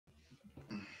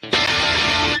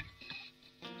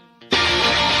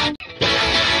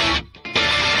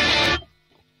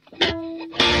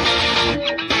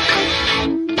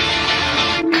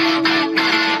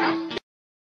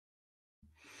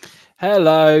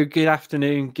Hello, good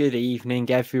afternoon, good evening,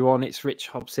 everyone. It's Rich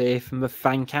Hobbs here from the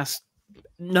Fancast.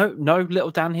 No,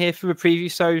 little Dan here for the preview,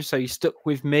 so you stuck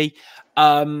with me.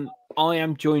 I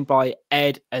am joined by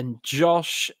Ed and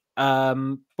Josh.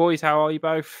 Boys, how are you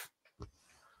both?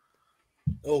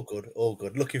 All good, all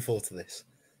good. Looking forward to this.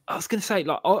 I was going to say,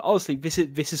 honestly, this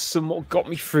is somewhat got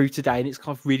me through today, and it's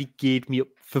kind of really geared me up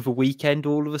for the weekend.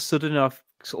 All of a sudden, I've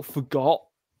sort of forgot.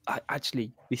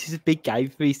 Actually, this is a big game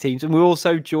for these teams, and we're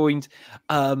also joined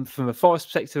from a Forest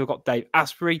perspective. I've got Dave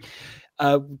Asprey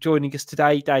joining us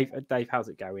today. Dave, how's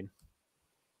it going?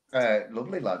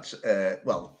 Lovely, lads.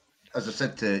 Well, as I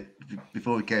said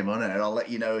before we came on air, I'll let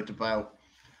you know at about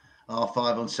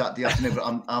 5:30 on Saturday afternoon.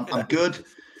 But I'm good.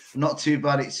 Not too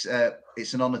bad. It's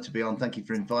an honour to be on. Thank you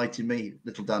for inviting me.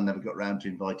 Little Dan never got round to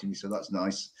inviting me, so that's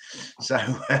nice. So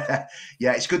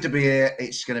yeah, it's good to be here.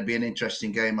 It's going to be an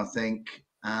interesting game, I think,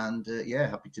 and yeah,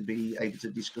 happy to be able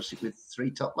to discuss it with three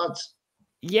top lads.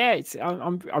 Yeah,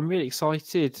 I'm really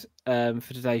excited for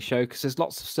today's show because there's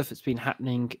lots of stuff that's been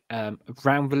happening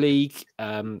around the league,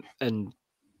 and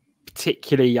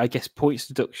particularly, I guess, points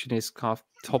deduction is kind of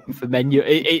top of the menu.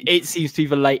 It seems to be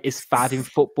the latest fad in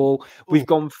football. We've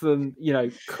gone from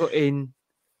cutting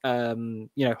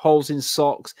holes in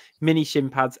socks, mini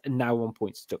shin pads, and now on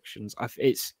points deductions.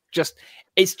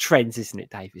 It's trends, isn't it,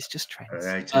 Dave? It's just trends.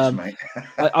 It is, mate.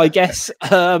 I guess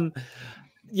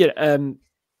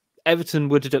Everton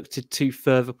were deducted 2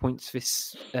 further points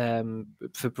this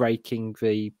for breaking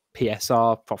the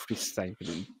PSR, property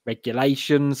sustainability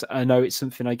regulations. I know it's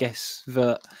something, I guess,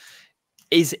 that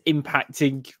is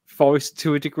impacting Forest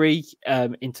to a degree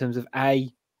in terms of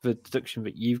the deduction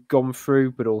that you've gone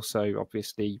through, but also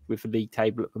obviously with the league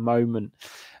table at the moment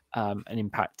and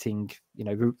impacting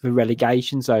the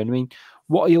relegation zone. I mean,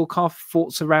 what are your kind of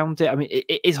thoughts around it? I mean,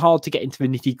 it's hard to get into the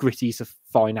nitty gritties of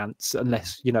finance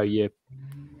unless you're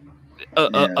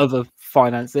other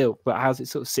finance deal, but how's it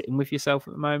sort of sitting with yourself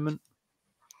at the moment?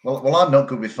 Well, I'm not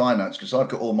good with finance because I've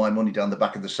got all my money down the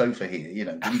back of the sofa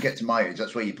here. When you get to my age,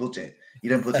 that's where you put it. You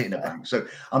don't put it in a bank. So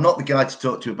I'm not the guy to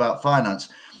talk to about finance.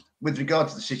 With regard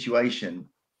to the situation,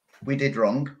 we did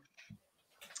wrong.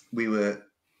 We were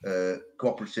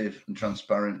cooperative and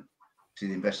transparent to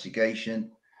the investigation.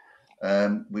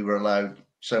 We were allowed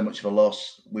so much of a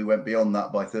loss. We went beyond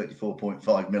that by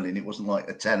 34.5 million. It wasn't like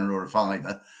a tenner or a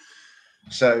fiver.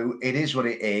 So it is what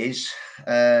it is.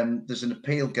 There's an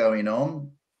appeal going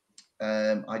on.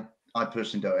 I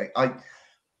personally don't.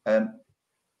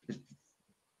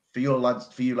 For you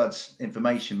lads'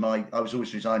 information, I was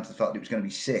always resigned to the fact that it was going to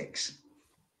be 6.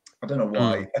 I don't know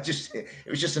why. It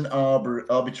was just an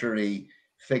arbitrary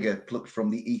figure plucked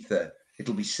from the ether.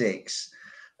 It'll be 6.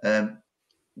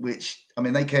 Which, I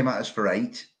mean, they came at us for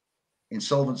 8.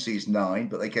 Insolvency is 9,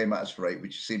 but they came at us for 8,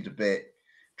 which seemed a bit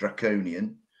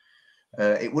draconian.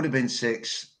 It would have been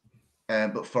 6,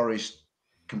 but Forest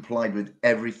complied with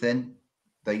everything.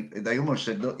 They almost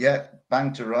said, "Look, yeah,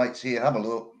 bang to rights here. Have a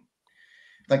look.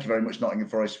 Thank you very much, Nottingham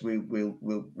Forest.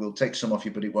 We'll take some off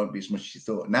you, but it won't be as much as you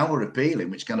thought." Now we're appealing,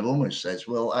 which kind of almost says,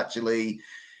 "Well, actually,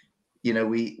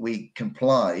 we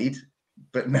complied,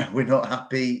 but now we're not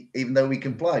happy, even though we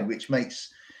complied," which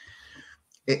makes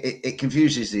it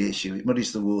confuses the issue. It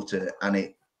muddies the water, and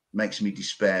it makes me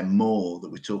despair more that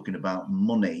we're talking about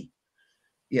money.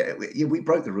 Yeah, we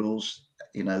broke the rules.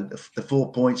 The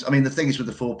 4 points. I mean, the thing is with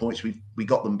the 4 points, we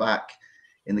got them back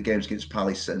in the games against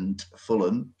Palace and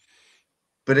Fulham,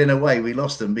 but in a way we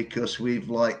lost them because we've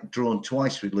drawn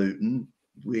twice with Luton.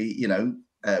 We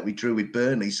drew with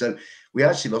Burnley, so we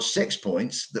actually lost 6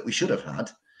 points that we should have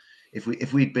had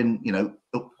if we'd been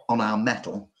up on our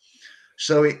mettle.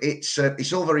 So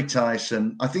it's all very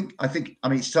tiresome. I mean,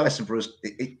 it's tiresome for us.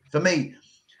 For me,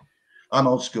 I'm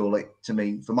old school. To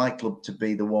me, for my club to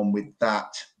be the one with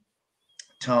that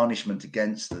tarnishment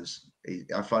against us,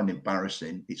 I find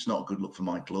embarrassing. It's not a good look for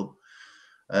my club.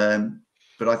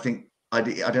 But I don't think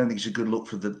it's a good look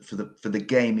for the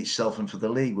game itself and for the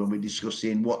league when we're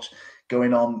discussing what's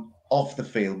going on off the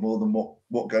field more than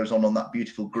what goes on that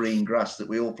beautiful green grass that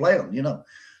we all play on.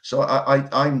 So I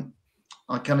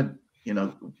kind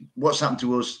of what's happened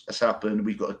to us has happened.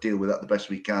 We've got to deal with that the best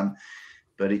we can.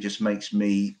 But it just makes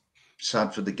me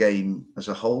sad for the game as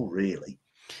a whole, really.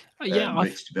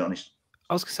 Rich, to be honest.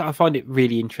 I was going to say, I find it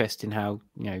really interesting how,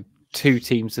 2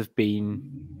 teams have been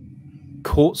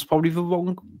caught's probably the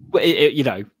wrong way. You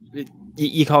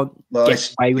can't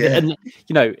get away with it. And,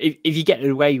 if you get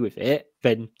away with it,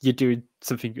 then you're doing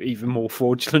something even more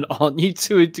fraudulent, aren't you,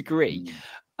 to a degree?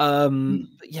 But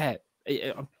yeah,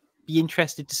 be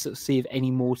interested to sort of see if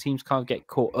any more teams kind of get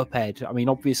caught up ahead. I mean,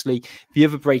 obviously, the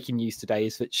other breaking news today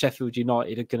is that Sheffield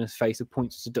United are going to face a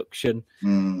points deduction.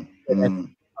 I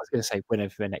was going to say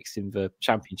whenever they're next in the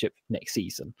Championship next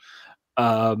season.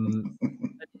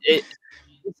 It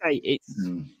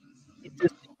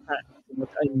does impact,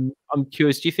 and I'm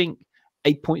curious. Do you think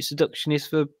a points deduction is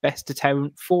the best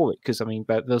deterrent for it? Because I mean,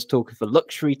 there's talk of a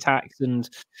luxury tax, and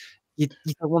you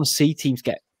don't want to see teams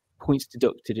get points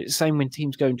deducted. It's the same when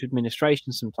teams go into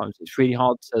administration. Sometimes it's really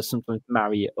hard to sometimes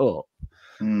marry it up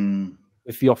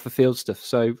with the off the field stuff.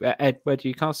 So, Ed, where do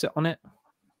you kind of sit on it?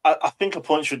 I think a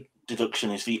points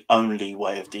deduction is the only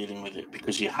way of dealing with it,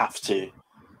 because you have to.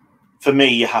 For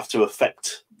me, you have to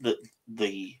affect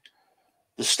the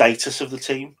status of the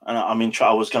team, and I mean,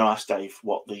 I was going to ask Dave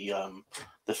what the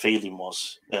feeling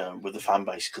was with the fan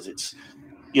base, because it's,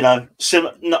 you know,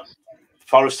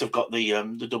 Forest have got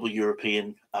the double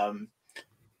European cup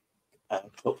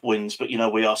wins, but you know,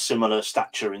 we are similar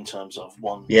stature in terms of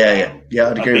one. Yeah,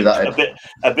 I'd agree with that.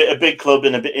 A big club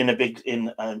in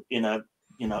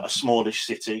a smallish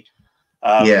city.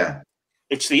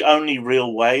 It's the only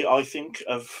real way, I think,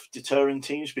 of deterring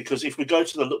teams, because if we go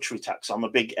to the luxury tax, I'm a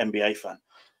big NBA fan.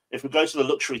 If we go to the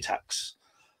luxury tax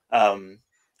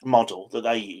model that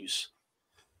they use,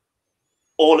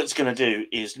 all it's going to do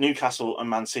is Newcastle and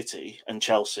Man City and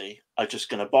Chelsea are just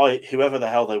going to buy whoever the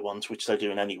hell they want, which they're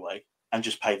doing anyway, and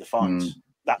just pay the fines.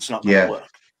 That's not going to work.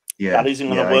 That isn't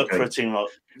going to work for a team like.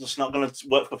 It's not going to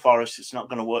work for Forest. It's not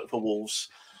going to work for Wolves,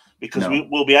 because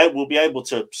we'll be able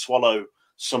to swallow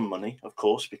some money, of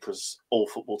course, because all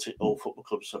football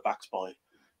clubs are backed by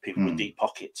people with deep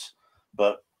pockets.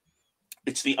 But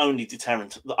it's the only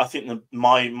deterrent. I think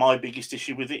my biggest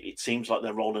issue with it seems like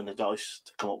they're rolling the dice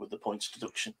to come up with the points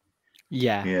deduction.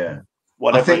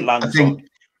 Whatever it lands on.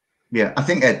 Yeah, I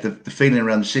think, Ed, the feeling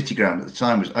around the City ground at the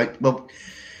time was,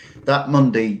 that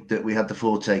Monday that we had the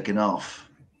 4 taken off,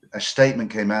 a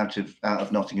statement came out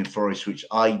of Nottingham Forest, which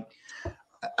I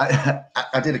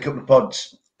did a couple of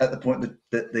pods at the point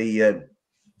that the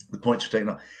points were taken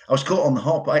off. I was caught on the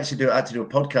hop. I had to do a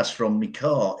podcast from my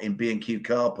car in B&Q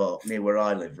car park near where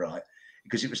I live, right?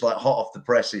 Because it was like hot off the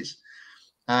presses.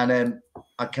 And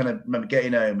I kind of remember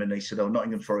getting home, and they said,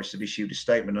 Nottingham Forest have issued a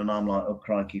statement. And I'm like, oh,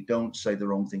 crikey, don't say the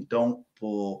wrong thing. Don't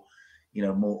pour,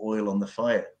 more oil on the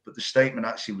fire. But the statement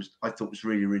actually I thought was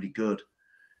really, really good.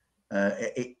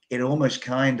 It almost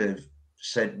kind of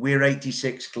said, we're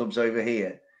 86 clubs over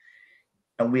here,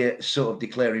 and we're sort of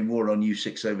declaring war on you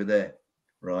 6 over there,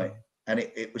 right? And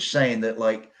it was saying that,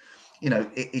 like,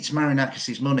 it's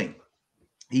Marinakis' money.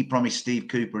 He promised Steve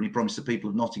Cooper and he promised the people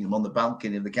of Nottingham on the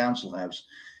balcony of the council house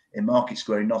in Market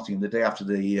Square in Nottingham the day after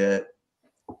the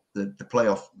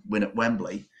playoff win at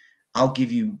Wembley, I'll give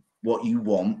you what you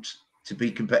want to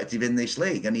be competitive in this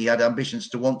league. And he had ambitions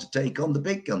to want to take on the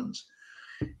big guns.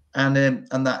 And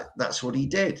that's what he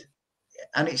did.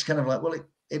 And it's kind of like, well,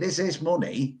 it is his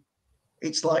money.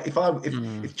 It's like if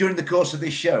during the course of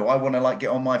this show I want to like get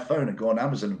on my phone and go on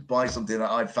Amazon and buy something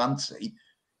that I fancy,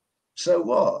 so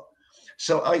what?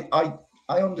 So I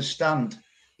understand,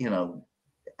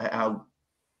 how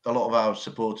a lot of our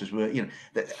supporters were,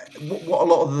 what a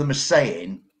lot of them are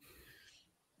saying.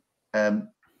 Well,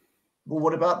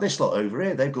 what about this lot over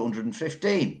here? They've got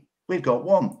 115. We've got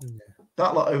 1.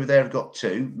 That lot over there have got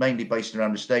 2, mainly based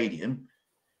around the stadium.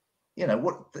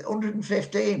 What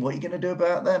 115? What are you going to do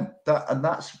about them?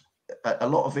 That's a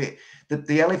lot of it.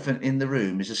 The elephant in the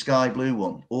room is a sky blue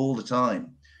one all the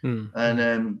time.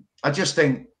 And I just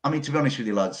think, to be honest with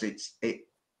you, lads,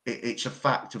 it's a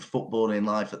fact of football in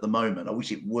life at the moment. I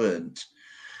wish it weren't,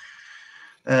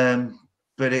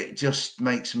 but it just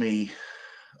makes me.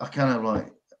 I kind of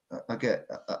like.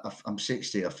 I'm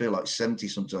 60. I feel like 70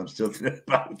 sometimes talking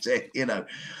about it.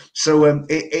 So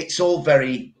it's all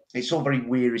very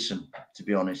wearisome, to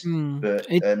be honest. But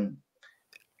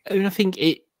I think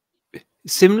it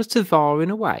similar to VAR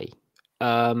in a way.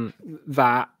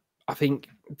 That I think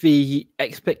the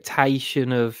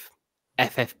expectation of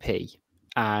FFP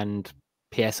and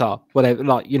PSR, whatever,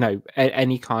 like,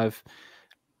 any kind of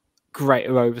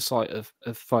greater oversight of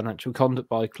financial conduct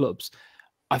by clubs,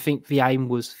 I think the aim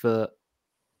was that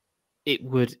it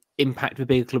would impact the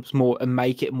bigger clubs more and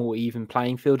make it a more even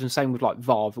playing field. And same with like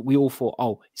VAR, that we all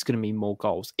thought, it's going to mean more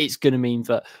goals. It's going to mean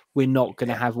that we're not going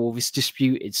to have all this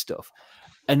disputed stuff.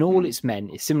 And all it's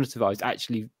meant is similar to VAR, is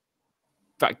actually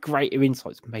that greater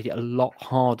insights made it a lot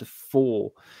harder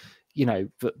for, to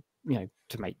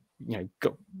make,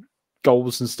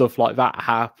 goals and stuff like that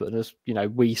happen, as,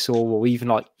 we saw, or even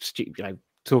like,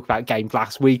 talk about game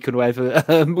last week or whatever,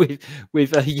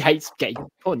 with Yates getting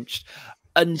punched.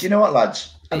 And do you know what,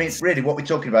 lads? I mean, really, what we're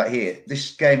talking about here,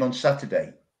 this game on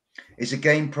Saturday, is a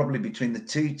game probably between the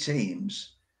two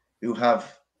teams who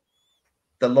have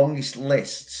the longest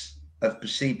lists of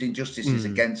perceived injustices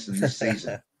against them this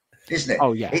season, isn't it?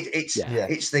 Oh yeah, it's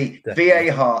the definitely.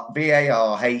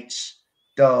 VAR hates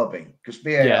Derby because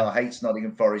VAR hates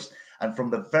Nottingham Forest, and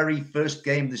from the very first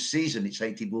game of the season, it's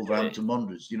hated Wolverhampton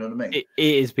Wanderers. You know what I mean?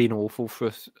 It has been awful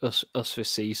for us this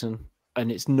season,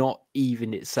 and it's not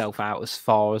even itself out as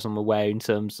far as I'm aware in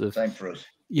terms of Same for us.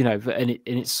 You know, and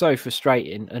it's so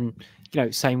frustrating, and you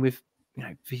know, same with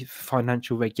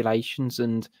financial regulations,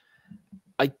 and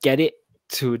I get it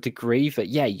to a degree that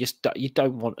you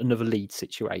don't want another lead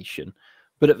situation,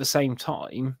 but at the same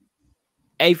time,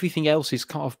 everything else is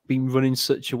kind of been run in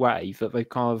such a way that they've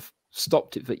kind of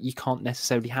stopped it that you can't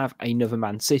necessarily have another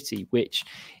Man City, which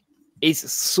is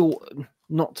sort of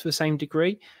not to the same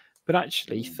degree, but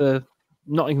actually for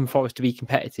Nottingham Forest to be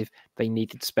competitive, they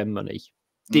needed to spend money.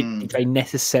 Did they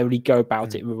necessarily go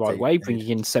about it in the right way, bringing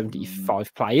in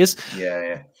 75 players?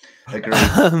 Yeah,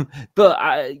 agreed. But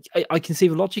I can see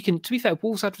the logic. And to be fair,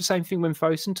 Wolves had the same thing when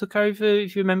Fosun took over,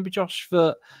 if you remember, Josh,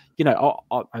 that,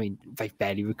 I mean, they've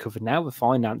barely recovered now, the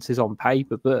finances on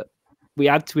paper, but we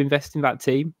had to invest in that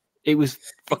team. It was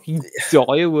fucking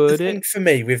dire, weren't it? For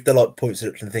me, with the points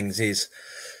reduction things is,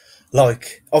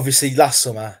 obviously last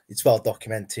summer, it's well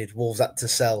documented, Wolves had to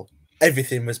sell.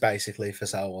 Everything was basically for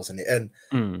sale, wasn't it?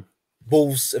 And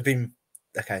Wolves have been,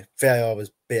 okay, VAR was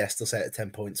BS to say at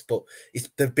 10 points, but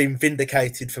they've been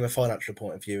vindicated from a financial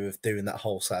point of view of doing that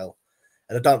wholesale.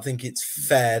 And I don't think it's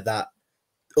fair that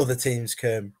other teams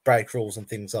can break rules and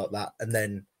things like that and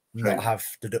then not have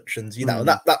deductions, And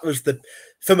that was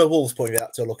from a Wolves point of view,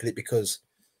 that's to look at it, because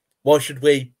why should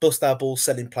we bust our balls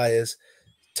selling players,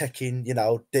 taking,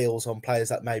 deals on players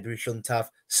that maybe we shouldn't have,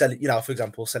 selling, for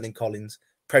example, selling Collins,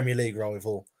 Premier League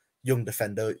rival, young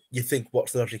defender. You think,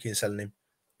 what's the logic in selling him?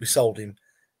 We sold him.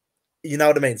 You know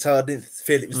what I mean? So I didn't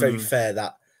feel it was very fair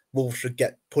that Wolves should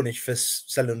get punished for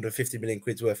selling under 50 million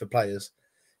quid's worth of players,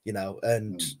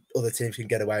 and other teams can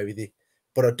get away with it.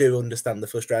 But I do understand the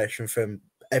frustration from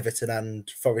Everton and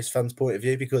Forest fans' point of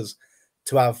view, because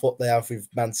to have what they have with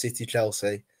Man City,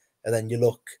 Chelsea, and then you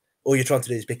look, all you're trying to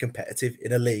do is be competitive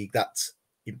in a league that's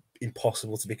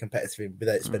impossible to be competitive in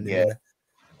without spending money.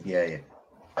 Yeah.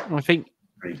 I think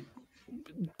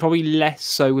probably less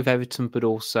so with Everton, but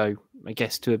also, I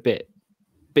guess, to a bit.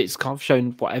 But it's kind of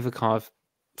shown whatever kind of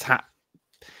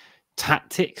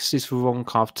tactics is the wrong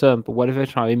kind of term, but whatever they're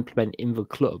trying to implement in the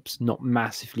clubs, not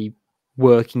massively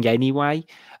working anyway.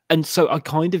 And so I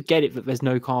kind of get it that there's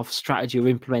no kind of strategy or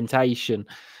implementation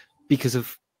because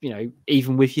of,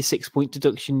 even with your 6-point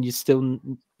deduction, you'd still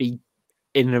be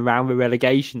in and around the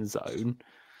relegation zone.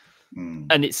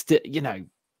 And it's still,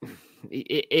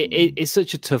 it's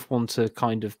such a tough one to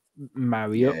kind of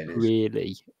marry up,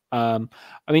 really. I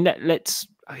mean, let's,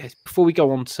 I guess, before we go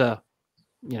on to,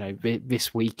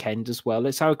 this weekend as well,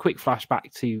 let's have a quick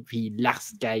flashback to the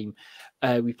last game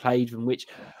we played, in which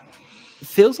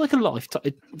feels like a lifetime.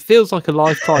 It feels like a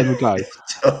lifetime ago.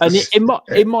 And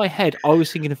in my head, I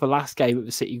was thinking of the last game at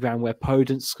the City Ground where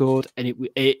Podence scored, and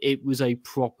it was a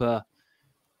proper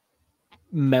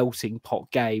melting pot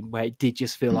game where it did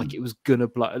just feel like it was gonna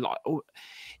blow.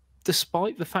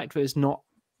 Despite the fact that it's not,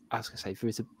 I was gonna say, there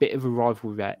is a bit of a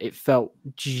rivalry there, it felt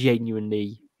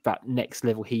genuinely that next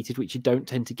level heated, which you don't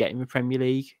tend to get in the Premier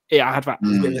League. I had that. It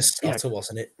was a bit of a snotter,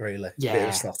 wasn't it? Really, yeah, a bit of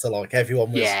a snotter. Like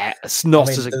everyone was. Yeah, a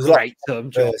snotter's a great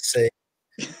term, John.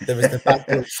 There was the bad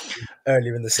blood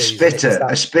earlier in the season.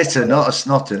 A spitter, not a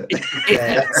snotter.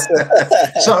 Yeah,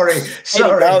 sorry.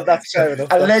 No, that's fair enough.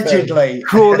 Allegedly,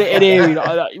 call it an eerie,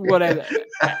 whatever.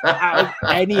 Out of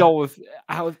any, call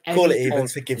it even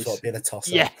for Gibbs not being a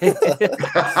tosser. Yeah.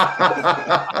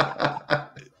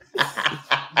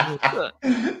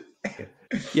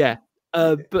 Yeah.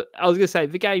 But I was going to say,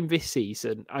 the game this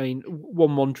season, I mean,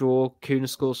 1-1 draw, Kuna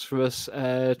scores for us,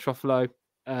 Truffalo,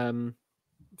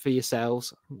 for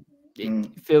yourselves. It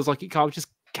feels like it kind of just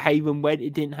came and went.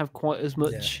 It didn't have quite as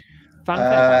much fanfare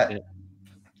about it.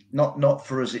 Not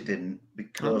for us, it didn't,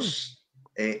 because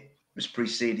it was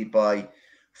preceded by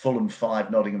Fulham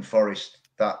 5, Nottingham Forest,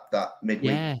 that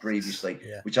midweek previously,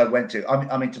 which I went to.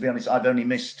 I mean, to be honest, I've only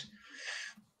missed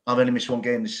one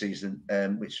game this season,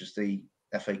 which was the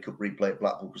FA Cup replay at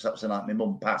Blackpool, because that was the night my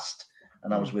mum passed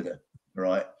and I was with her,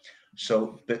 right?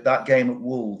 So, but that game at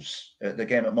Wolves, the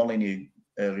game at Molineux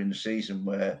earlier in the season,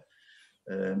 where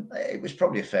it was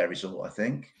probably a fair result, I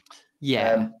think.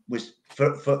 Yeah, was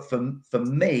for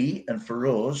me and for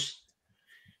us,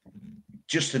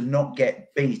 just to not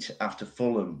get beat after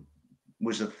Fulham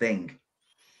was a thing.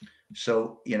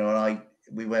 So,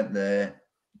 we went there.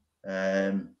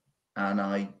 and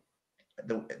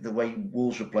the way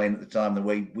Wolves were playing at the time, the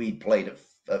way we played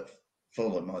at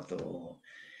Fulham, I thought, oh,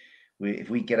 if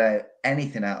we get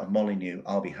anything out of Molineux,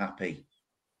 I'll be happy.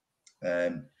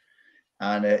 So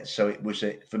it was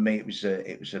for me. It was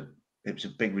a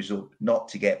big result not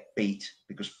to get beat,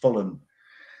 because Fulham.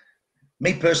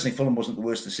 Me personally, Fulham wasn't the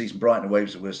worst of the season. Brighton away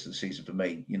was the worst of the season for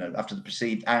me. You know, after the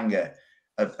perceived anger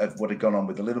of what had gone on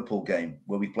with the Liverpool game,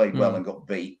 where we played well and got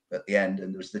beat at the end,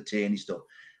 and there was the Tierney stuff,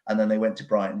 and then they went to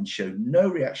Brighton and showed no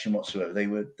reaction whatsoever. They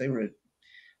were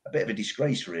a bit of a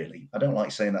disgrace, really. I don't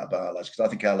like saying that about our lads, because I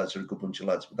think our lads are a good bunch of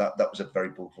lads, but that was a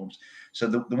very poor performance. So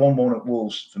the 1-1 at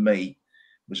Wolves for me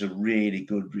was a really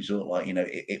good result. Like, you know,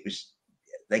 it was,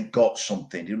 they got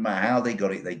something. It didn't matter how they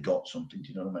got it, they got something. Do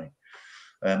you know what I mean?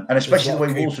 And especially the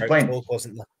way Wolves were playing.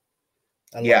 Wasn't there?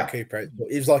 A lot of Cooper.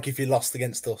 It was like if you lost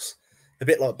against us, a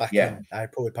bit like back in our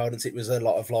poor opponents. It was a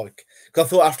lot of like, because I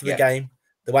thought after the game,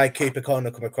 the way Cooper kind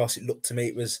of come across, it looked to me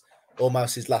it was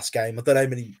almost his last game. I don't know how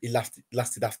many he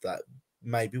lasted after that.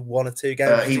 Maybe 1 or 2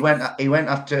 games. He went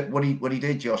after what he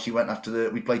did, Josh. He went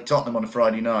after we played Tottenham on a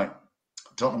Friday night.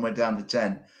 Tottenham went down to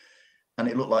 10, and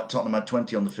it looked like Tottenham had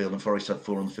 20 on the field and Forest had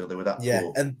 4 on the field. They were that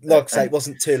poor. And like I say, it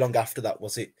wasn't too long after that,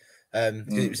 was it?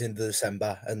 Because it was in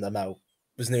December, and I know it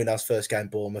was Nuno's first game,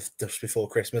 Bournemouth, just before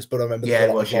Christmas. But I remember,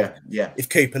 it was, if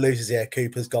Cooper loses,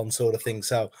 Cooper's gone, sort of thing.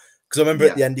 So, because I remember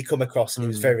at the end he come across and he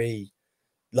was very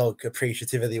like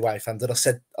appreciative of the away fans. And I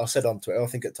said on Twitter, I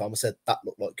think at the time I said that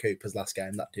looked like Cooper's last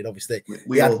game. That did. Obviously,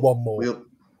 we had one more,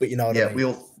 but you know what I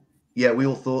mean. We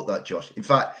all thought that, Josh. In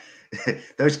fact,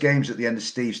 those games at the end of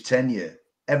Steve's tenure,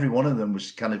 every one of them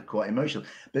was kind of quite emotional.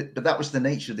 But that was the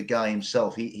nature of the guy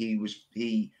himself.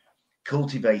 He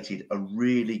cultivated a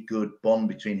really good bond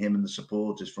between him and the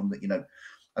supporters. From the, you know,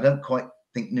 I don't quite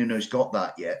think Nuno's got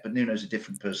that yet, but Nuno's a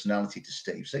different personality to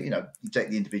Steve. So, you know, you take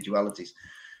the individualities,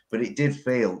 but it did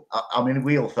feel, I mean,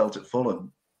 we all felt at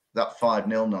Fulham that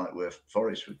 5-0 night where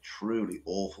Forest were truly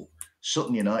awful.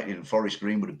 Sutton United and Forest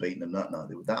Green would have beaten them that night.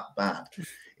 They were that bad.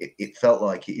 It felt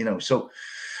like it, you know. So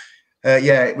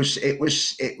it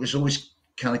was always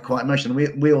kind of quite emotional.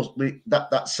 We all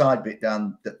that side bit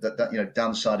down that you know,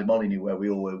 down the side of Molineux where we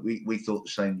all were, we thought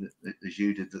the same as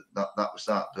you did, that was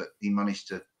that. But he managed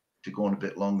to go on a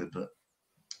bit longer, but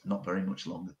not very much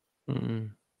longer.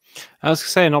 I was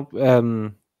saying,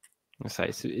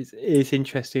 it's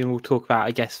interesting. We'll talk about,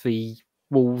 I guess, the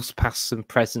Wolves' past and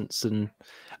presence, and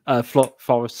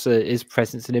Forest is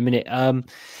presence in a minute.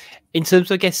 In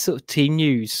terms of, I guess, sort of team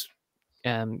news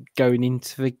going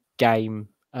into the game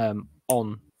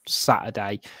on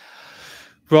Saturday,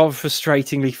 rather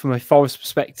frustratingly from a Forest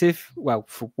perspective, well,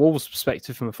 for Wolves'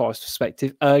 perspective, from a Forest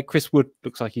perspective, Chris Wood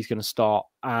looks like he's going to start,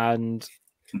 and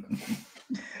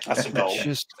that's a goal.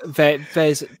 Just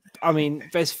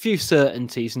there's few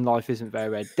certainties, and life isn't very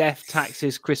red. Death,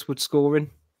 taxes, Chris Wood scoring.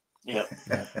 Yeah,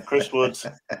 Chris Wood,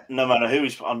 no matter who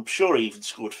he's, I'm sure he even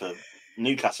scored for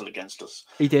Newcastle against us.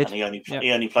 He did, and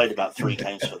he only played about 3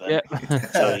 games for them.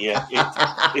 So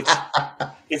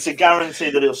it's a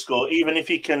guarantee that he'll score, even if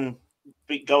he can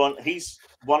go on. He's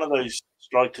one of those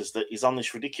strikers that is on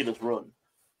this ridiculous run,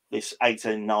 this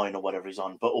 18-9 or whatever he's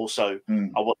on. But also, I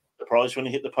wasn't surprised when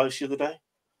he hit the post the other day,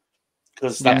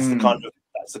 because that's the kind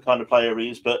of player he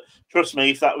is. But trust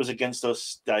me, if that was against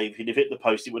us, Dave, he'd have hit the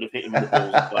post. He would have hit him with the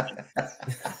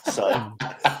balls. So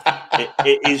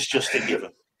it is just a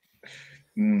given.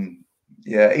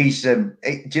 Yeah, he's. Do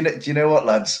you know what,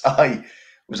 lads? I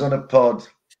was on a pod,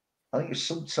 I think it was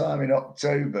sometime in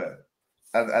October,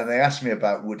 and they asked me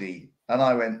about Woody, and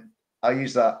I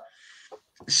used that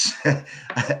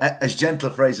as gentle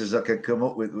a phrase as I could come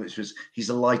up with, which was, he's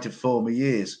a light of former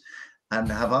years. And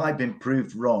have I been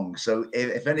proved wrong? So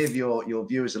if any of your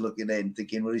viewers are looking in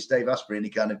thinking, well, is Dave Asprey any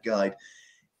kind of guide?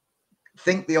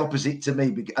 Think the opposite to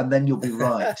me, and then you'll be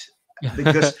right.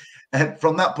 Because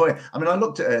from that point, I mean, I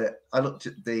looked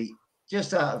at the,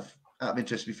 just out of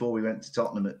interest, before we went to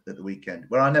Tottenham at the weekend,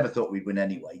 where I never thought we'd win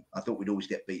anyway. I thought we'd always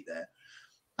get beat there.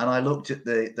 And I looked at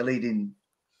the leading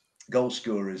goal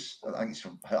scorers, I think it's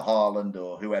from Haaland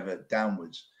or whoever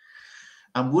downwards.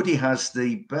 And Woody has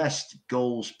the best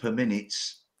goals per minute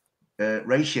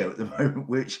ratio at the moment,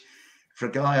 which for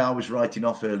a guy I was writing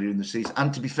off earlier in the season,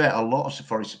 and to be fair, a lot of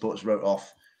Forest supporters wrote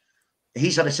off.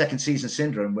 He's had a second season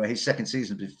syndrome where his second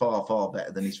season has been far, far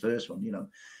better than his first one, you know.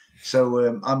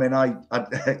 So, I mean,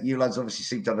 you lads obviously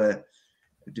seem to have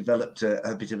developed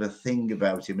a bit of a thing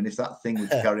about him. And if that thing would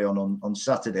carry on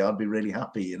Saturday, I'd be really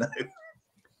happy, you know.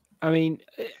 I mean,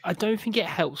 I don't think it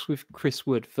helps with Chris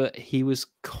Wood that he was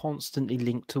constantly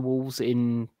linked to Wolves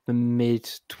in the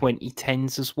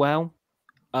mid-2010s as well.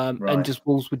 Right. And just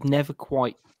Wolves would never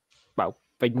quite, well,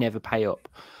 they'd never pay up.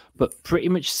 But pretty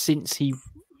much since he,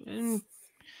 and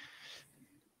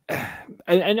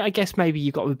I guess maybe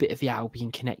you've got a bit of the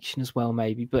Albion connection as well,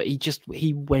 maybe. But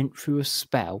he went through a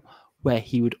spell where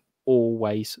he would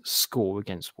always score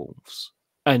against Wolves,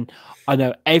 and I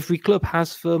know every club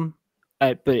has them,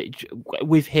 but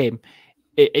with him,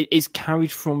 it's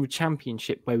carried from the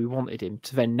Championship where we wanted him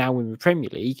to then now in the Premier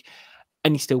League,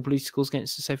 and he still blew scores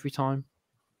against us every time.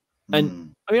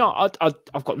 And I mean,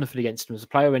 I've got nothing against him as a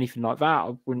player or anything like that.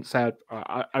 I wouldn't say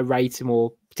I rate him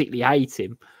or particularly hate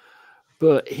him,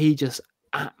 but he just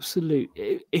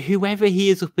whoever he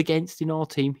is up against in our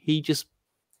team, he just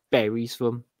buries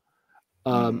them.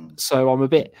 So I'm a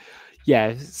bit,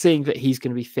 seeing that he's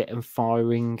going to be fit and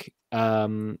firing,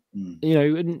 and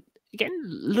again,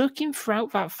 looking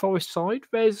throughout that Forest side,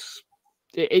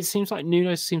 it seems like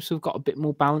Nuno seems to have got a bit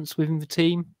more balance within the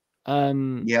team.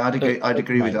 I'd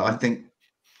agree with that. I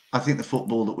think the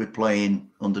football that we're playing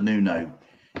under Nuno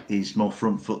is more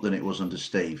front foot than it was under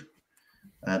Steve.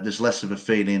 There's less of a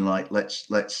feeling like let's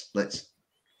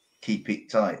keep it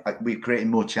tight. We're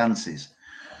creating more chances.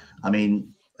 I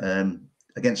mean,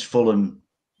 against Fulham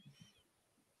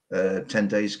 10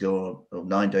 days ago or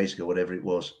 9 days ago, whatever it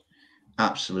was,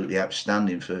 absolutely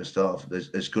outstanding first half. There's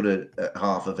as good a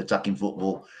half of attacking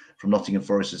football from Nottingham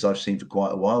Forest as I've seen for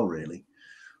quite a while, really.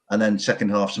 And then second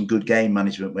half, some good game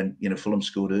management when Fulham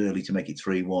scored early to make it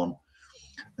 3-1.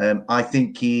 I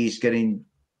think he's getting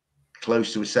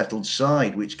close to a settled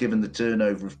side, which, given the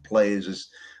turnover of players,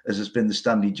 as has been the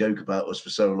standing joke about us for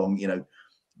so long,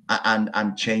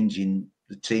 and changing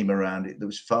the team around it, there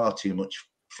was far too much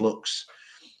flux.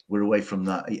 We're away from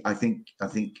that. I think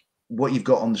what you've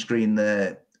got on the screen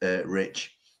there,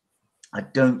 Rich, I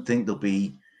don't think there'll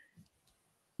be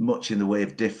much in the way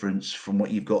of difference from what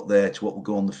you've got there to what will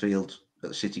go on the field at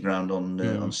the City Ground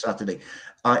on Saturday.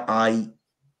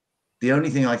 The only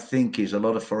thing I think is a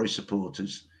lot of Forest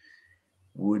supporters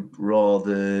would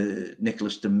rather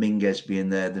Nicholas Dominguez be in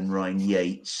there than Ryan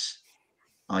Yates.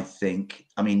 I think.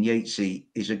 I mean, Yatesy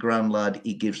is a grand lad.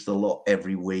 He gives the lot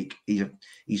every week.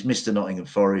 He's Mr. Nottingham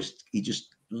Forest. He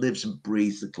just lives and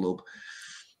breathes the club,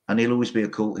 and he'll always be a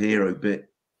cult hero. But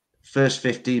first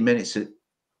 15 minutes at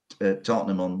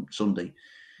Tottenham on Sunday,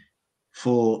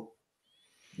 for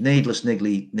needless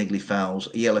niggly fouls,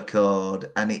 a yellow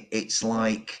card, and it's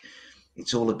like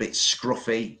it's all a bit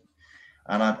scruffy.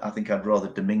 And I think I'd rather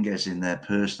Dominguez in there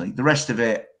personally. The rest of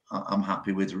it, I'm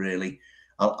happy with, really.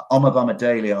 Omabama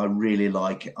Daly, I really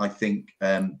like. I think,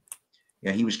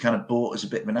 he was kind of bought as a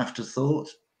bit of an afterthought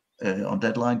on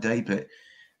deadline day, but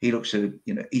he looks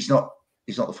he's not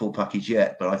the full package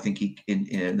yet. But I think he,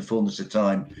 in the fullness of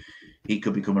time, he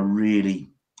could become a really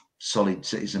solid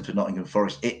citizen for Nottingham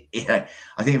Forest. I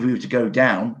think if we were to go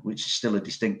down, which is still a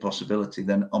distinct possibility,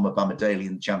 then Omabama Daly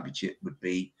in the Championship would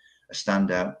be a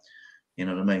standout. You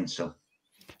know what I mean? So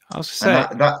I was saying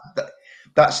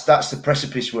that's the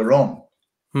precipice we're on.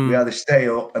 We either stay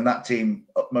up and that team,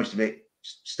 most of it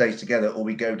stays together, or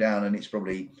we go down and it's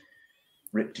probably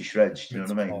ripped to shreds. Do you know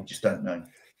what I mean? We just don't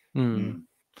know.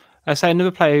 I say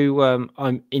another player who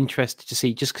I'm interested to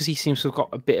see, just because he seems to have got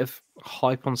a bit of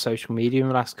hype on social media in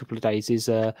the last couple of days, is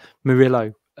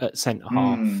Murillo at centre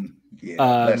half,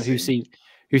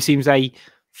 who seems a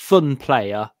fun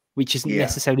player, which isn't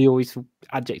necessarily always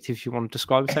adjectives you want to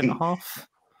describe a centre half.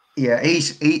 Yeah,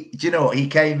 do you know what? He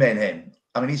came in.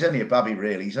 I mean, he's only a babby,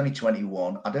 really. He's only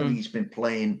 21. I don't think he's been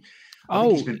playing. I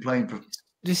think he's been playing.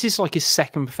 This is like his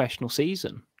second professional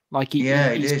season. Like it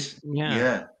is.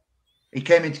 Yeah. He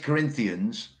came into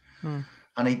Corinthians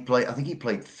and he played. I think he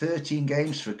played 13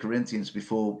 games for Corinthians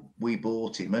before we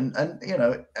bought him.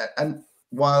 And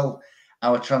while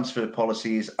our transfer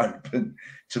policy is open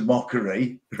to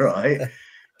mockery, right?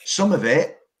 Some of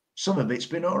it's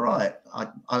been all right.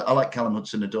 I like Callum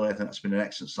Hudson-Odoi. I think that's been an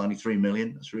excellent signing. 3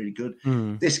 million. That's really good.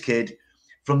 This kid,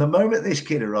 from the moment this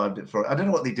kid arrived at Forest, I don't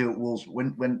know what they do at Wolves.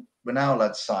 When our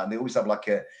lads sign, they always have like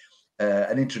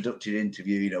an introductory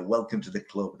interview. Welcome to the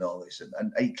club and all this.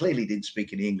 And he clearly didn't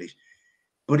speak any English,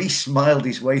 but he smiled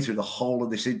his way through the whole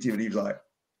of this interview. And he was like,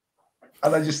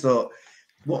 and I just thought,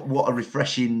 what a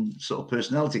refreshing sort of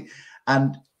personality.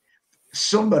 And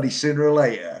somebody sooner or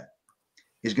later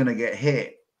is going to get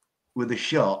hit with a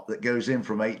shot that goes in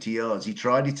from 80 yards. He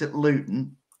tried it at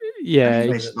Luton. Yeah. He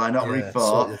missed by not very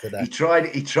far. He tried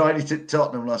it at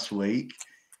Tottenham last week.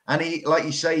 And he, like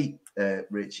you say,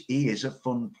 Rich, he is a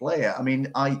fun player. I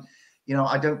mean, I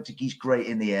don't think he's great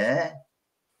in the air,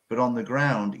 but on the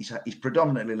ground, he's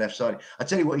predominantly left-sided. I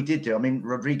tell you what he did do. I mean,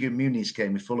 Rodrigo Muniz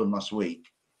came with Fulham last week,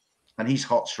 and he's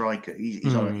hot striker.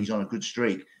 He's on a good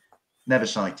streak. Never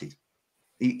cited.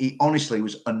 He honestly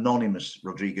was anonymous,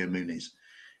 Rodrigo Muniz.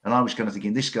 And I was kind of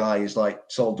thinking, this guy is like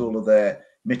solved all of their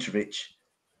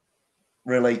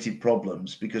Mitrovic-related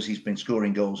problems because he's been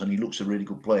scoring goals and he looks a really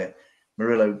good player.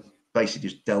 Murillo basically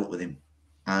just dealt with him,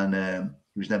 and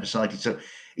he was never cited. So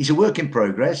he's a work in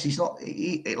progress. He's not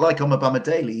like Omobama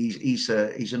Daly. He's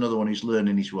another one who's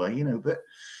learning his way, you know. But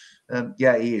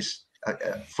yeah, he is.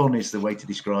 Fun is the way to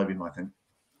describe him, I think.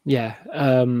 Yeah,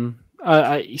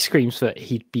 he screams that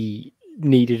he'd be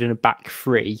needed in a back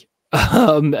three,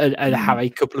 and have a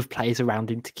couple of players around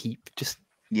him to keep just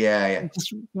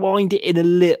wind it in a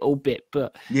little bit.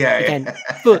 But again,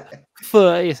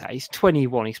 for he's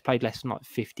 21, he's played less than like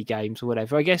 50 games or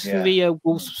whatever. I guess from the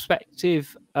Wolves'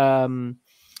 perspective,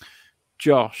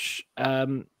 Josh,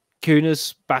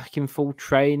 Kuna's back in full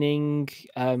training.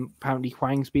 Apparently,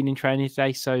 Hwang's been in training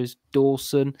today, so is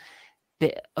Dawson.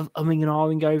 Bit of umming and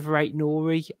ahhing over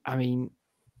Aït-Nouri. I mean,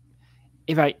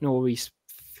 if Aït-Nouri's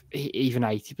even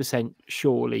 80%,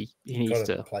 surely he needs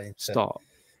to start.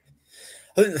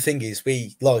 I think the thing is,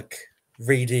 we like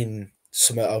reading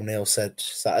something O'Neill said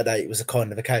Saturday. It was a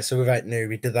kind of a case. So with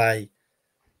Aït-Nouri, do they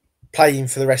play him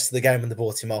for the rest of the game when they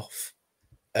brought him off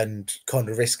and kind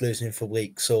of risk losing him for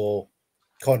weeks, or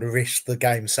kind of risk the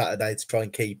game Saturday to try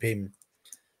and keep him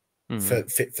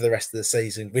fit for the rest of the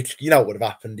season? Which, you know, would have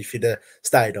happened if he'd have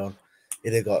stayed on.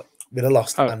 We'd have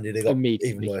lost and he'd have got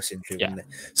even worse injury, wouldn't it?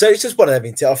 So it's just one of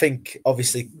them. I think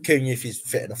obviously Cunha, if he's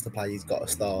fit enough to play, he's got to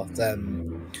start.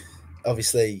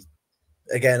 Obviously,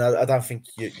 again, I don't think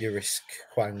you risk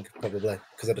Hwang probably,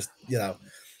 because I just, you know,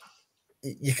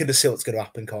 you can just see what's going to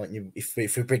happen, can't you? If we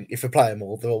play them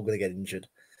all, they're all going to get injured.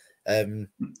 And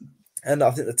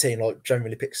I think the team like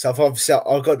generally picks itself. Obviously,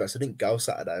 I got this. I didn't go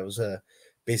Saturday. I was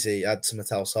busy. I had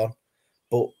something else on,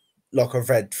 but like I've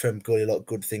read from Gully a lot of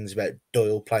good things about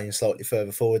Doyle playing slightly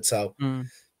further forward. So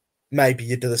maybe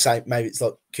you do the same. Maybe it's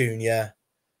like Cunha,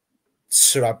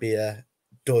 Sarabia,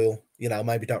 Doyle. You know,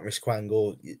 maybe don't risk Hwang,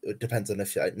 or it depends on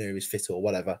if Aït-Nouri is fit or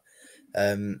whatever.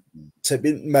 So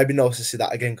it'd maybe nice to see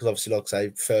that again, because obviously, like I say,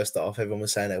 first off, everyone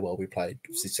was saying, "Oh, well, we played."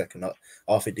 Obviously, second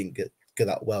half, it didn't get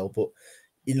that well, but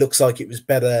it looks like it was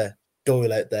better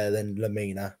Doyle out there than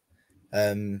Lamina.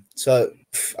 So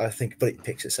I think, but it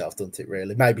picks itself, doesn't it?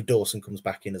 Really, maybe Dawson comes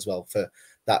back in as well for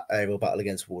that aerial battle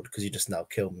against Wood, because you just know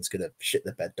Kilman's going to shit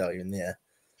the bed, don't you, in the air.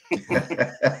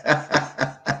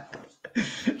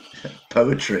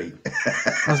 Poetry.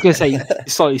 I was going to say,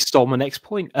 slightly stole my next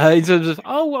point in terms of,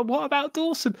 what about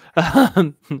Dawson?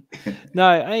 No,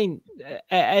 I mean,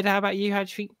 Ed, how about you? How do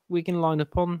you think we can line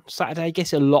up on Saturday? I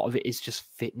guess a lot of it is just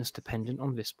fitness dependent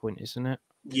on this point, isn't it?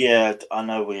 Yeah, I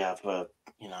know we have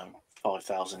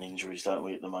 5,000 injuries, don't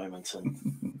we, at the moment, and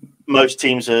most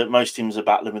teams are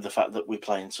battling with the fact that we're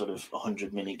playing sort of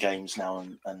 100-minute games now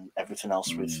and everything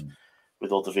else with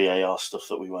all the VAR stuff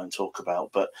that we won't talk about.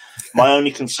 But my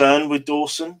only concern with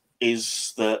Dawson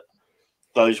is that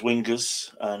those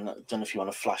wingers, and I don't know if you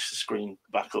want to flash the screen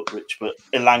back up, Rich, but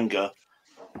Elanga,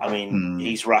 I mean,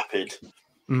 he's rapid,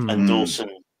 and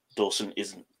Dawson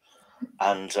isn't.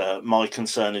 And my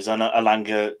concern is, I know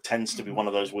Elanga tends to be one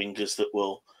of those wingers that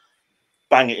will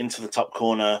bang it into the top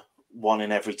corner 1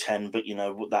 in every 10, but you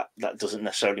know that doesn't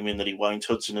necessarily mean that he won't.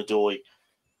 Hudson-Odoi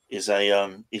is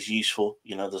useful.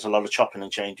 You know, there's a lot of chopping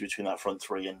and change between that front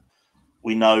three, and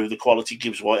we know the quality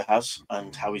Gibbs White has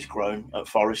and how he's grown at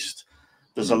Forest.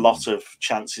 There's a lot of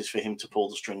chances for him to pull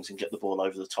the strings and get the ball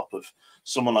over the top of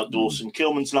someone like Dawson.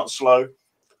 Kilman's not slow.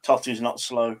 Totti's not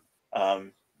slow.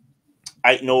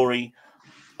 Aït-Nouri,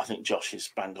 I think Josh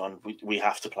is bang on. We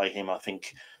have to play him. I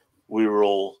think we were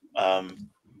all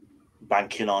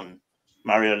banking on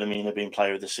Mario Lemina being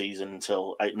player of the season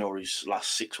until Aït-Nouri's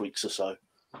last 6 weeks or so.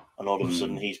 And all of a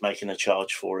sudden he's making a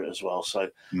charge for it as well. So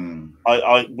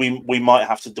we might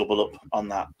have to double up on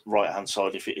that right-hand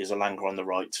side if it is Elanga on the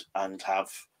right, and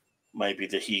have maybe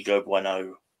the Hugo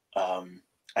Bueno,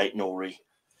 Aït-Nouri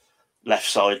left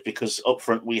side, because up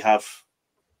front we have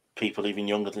people even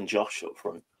younger than Josh up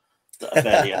front that are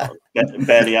barely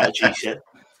out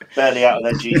of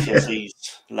their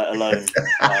GCSEs, let alone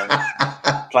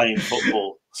playing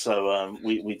football. So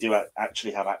we do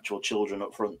actually have actual children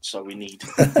up front. So we need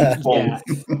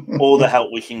all the help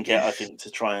we can get, I think,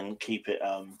 to try and keep it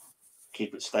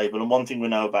stable. And one thing we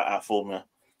know about our former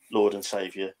Lord and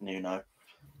Saviour, Nuno,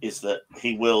 is that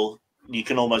he will. You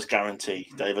can almost guarantee,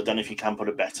 Dave, I don't know if you can put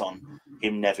a bet on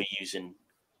him never using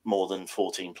more than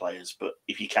 14 players, but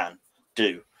if you can,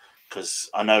 do. Because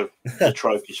I know the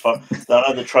trophies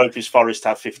Forest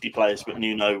have 50 players, but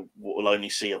Nuno will only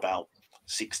see about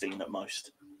 16 at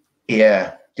most.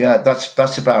 Yeah,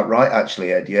 that's about right,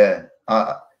 actually, Ed. Yeah,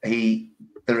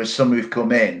 there are some who've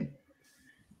come in,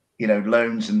 you know,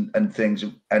 loans and things,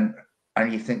 and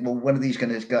And you think, well, when are these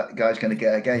guys going to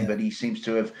get a game? But he seems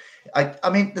to have. I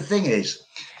mean, the thing is,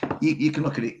 you can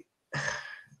look at it.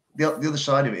 The other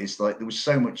side of it is like there was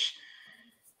so much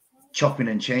chopping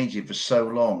and changing for so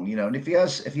long, and if he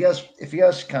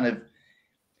has kind of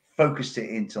focused it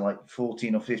into like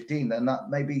 14 or 15, then that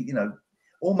maybe,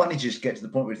 all managers get to the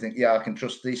point where you think, yeah, I can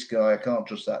trust this guy, I can't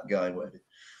trust that guy, whatever,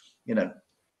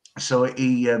 So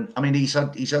he's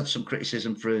had some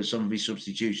criticism for some of his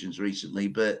substitutions recently,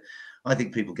 but I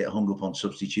think people get hung up on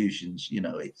substitutions.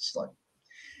 It's like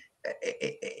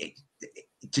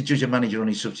to judge a manager on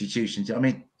his substitutions. I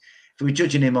mean, if we're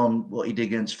judging him on what he did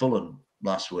against Fulham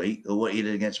last week or what he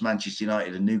did against Manchester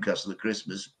United and Newcastle at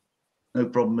Christmas, no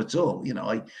problem at all.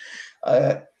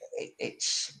 That's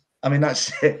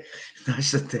it.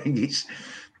 That's the thing. It's,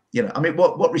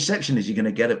 what reception is he going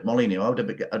to get at Molineux?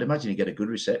 I'd imagine he'd get a good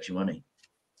reception, wouldn't he?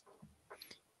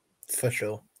 For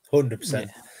sure, 100%.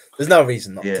 Yeah. There's no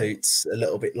reason not to. It's a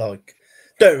little bit like,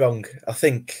 don't get wrong. I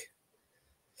think,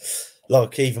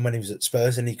 like, even when he was at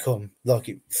Spurs and he come,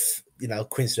 like,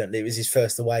 coincidentally, it was his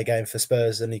first away game for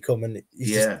Spurs, and he come and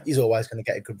he's always going to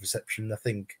get a good reception. I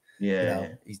think. Yeah,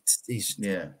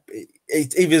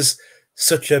 he was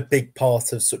such a big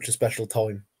part of such a special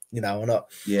time.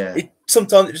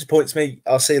 Sometimes it disappoints me.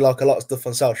 I see like a lot of stuff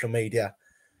on social media,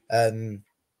 and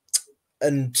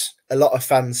a lot of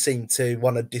fans seem to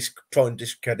want to try and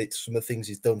discredit some of the things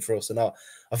he's done for us, and I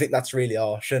think that's really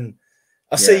harsh. And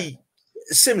I see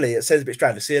similarly, it sounds a bit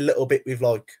strange. I see a little bit with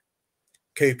like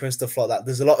Cooper and stuff like that.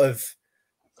 There's a lot of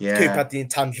Cooper had the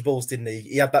intangibles, didn't he?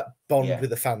 He had that bond with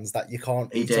the fans that you can't.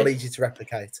 It's not easy to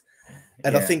replicate.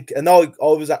 And I think, and I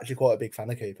was actually quite a big fan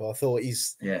of Cooper. I thought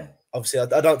he's obviously, I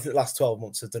don't think the last 12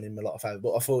 months have done him a lot of favour,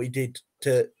 but I thought he did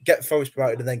to get Forest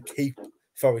promoted and then keep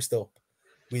Forest up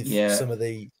with some of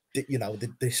the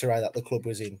disarray that the club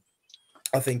was in.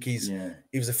 I think he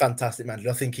was a fantastic manager.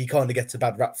 I think he kind of gets a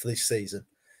bad rap for this season.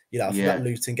 I think that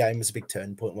Luton game was a big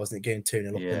turning point, wasn't it? Getting 2-0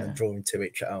 up and then drawing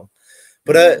 2-2 at home.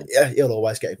 But he'll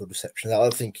always get a good reception. I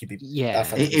think he'd be. Do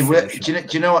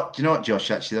you know what,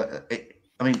 Josh? Actually,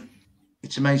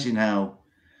 it's amazing how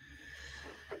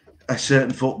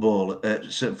certain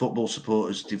football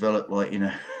supporters develop like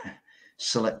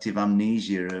selective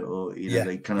amnesia, or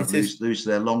they kind of lose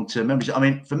their long-term memories. I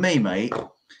mean, for me, mate,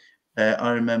 I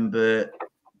remember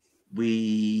when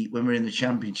we were in the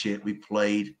Championship, we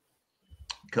played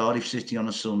Cardiff City on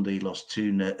a Sunday, lost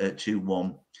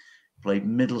 2-1. Played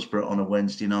Middlesbrough on a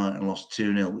Wednesday night and lost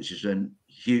 2-0, which is when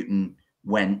Houghton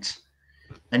went.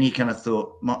 And you kind of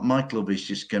thought, my club is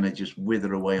just going to just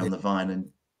wither away on the vine and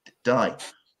die.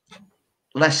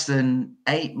 Less than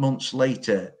 8 months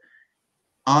later,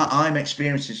 I'm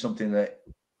experiencing something that,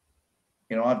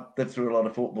 I've lived through a lot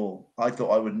of football. I thought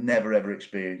I would never, ever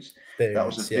experience. That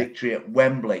was a victory at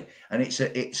Wembley. And it's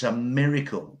a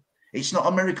miracle. It's not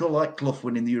a miracle like Clough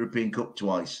winning the European Cup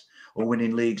twice, or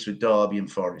winning leagues with Derby and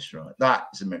Forest, right?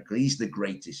 That's a miracle. He's the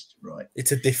greatest, right?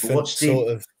 It's a different sort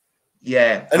of...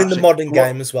 Yeah. And in the modern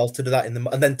game as well, to do that and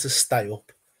then to stay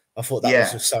up. I thought that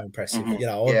was just so impressive.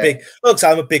 Mm-hmm.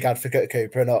 I'm a big advocate of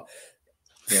Cooper, and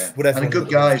and a good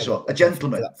guy as well. A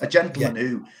gentleman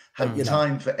who had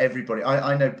time for everybody.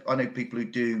 I know people who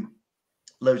do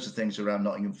loads of things around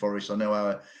Nottingham Forest. I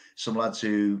know some lads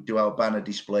who do our banner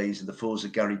displays and the Forza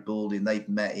Gary Balding, they've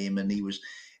met him, and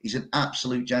he's an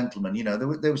absolute gentleman.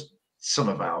 There was some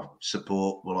of our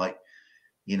support were like,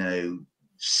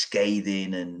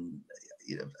 scathing and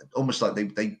almost like they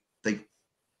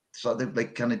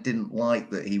kind of didn't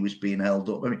like that he was being held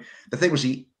up. I mean, the thing was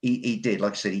he did,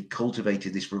 like I said, he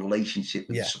cultivated this relationship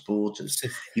with the supporters.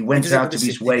 He went out of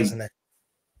his way.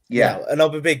 And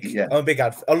I'm a big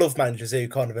advocate. I love managers who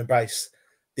kind of embrace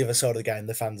the other side of the game,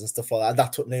 the fans and stuff like that. And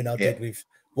that's what Nuno did with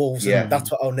Wolves, and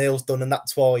that's what O'Neill's done, and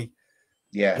that's why.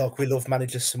 Like we love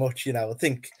managers so much, I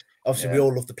think obviously we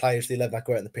all love the players, the 11 that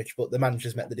go out on the pitch, but the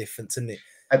managers make the difference, and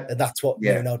that's what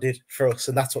Nuno did for us,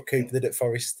 and that's what Cooper did at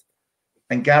Forest.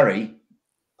 And Gary,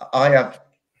 I have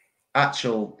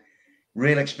actual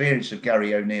real experience of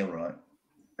Gary O'Neill, right?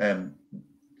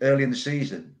 Early in the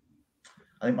season,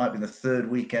 I think it might be the third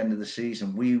weekend of the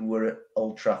season, we were at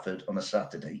Old Trafford on a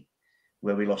Saturday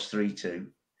where we lost 3-2,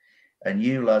 and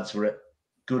you lads were at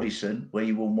Goodison, where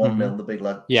you won 1-0, the big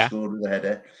lad scored with a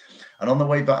header. And on the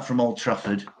way back from Old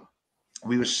Trafford,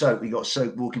 we got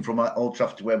soaked walking from Old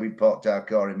Trafford to where we parked our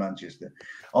car in Manchester.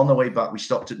 On the way back, we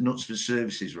stopped at Knutsford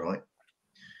Services, right?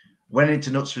 Went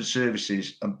into Knutsford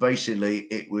Services, and basically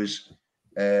it was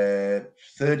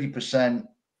 30%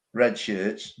 red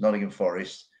shirts, Nottingham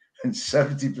Forest, and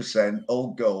 70%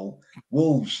 Old Goal,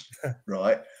 Wolves,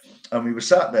 right? And we were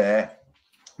sat there,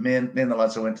 me and the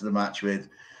lads I went to the match with,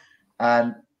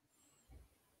 and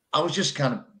I was just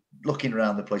kind of looking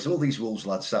around the place. All these Wolves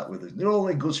lads sat with us. They're all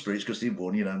in good spirits because they've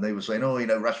won, and they were saying, oh,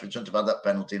 Rashford shouldn't have had that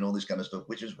penalty and all this kind of stuff,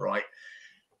 which is right.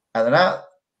 And then out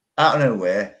of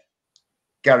nowhere,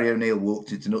 Gary O'Neill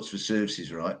walked into Nuts for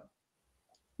Services, right?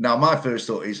 Now, my first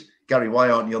thought is, Gary, why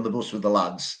aren't you on the bus with the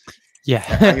lads?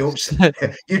 Yeah. Are you upset?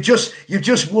 you've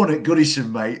just won at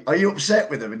Goodison, mate. Are you upset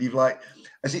with them? And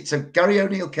you've so Gary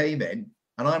O'Neill came in,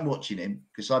 and I'm watching him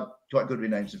because I'm quite good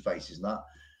with names and faces and that.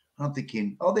 And I'm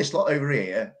thinking, oh, this lot over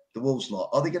here, the Wolves lot,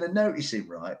 are they going to notice him,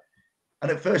 right?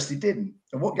 And at first he didn't.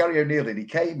 And what Gary O'Neill did, he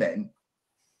came in,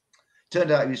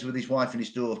 turned out he was with his wife and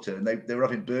his daughter, and they were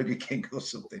having Burger King or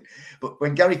something. But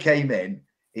when Gary came in,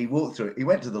 he walked through it. He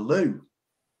went to the loo,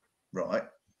 right?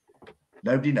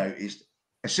 Nobody noticed.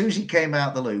 As soon as he came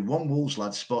out the loo, one Wolves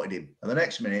lad spotted him. And the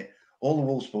next minute, all the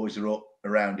Wolves boys are up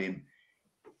around him.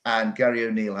 And Gary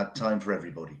O'Neill had time for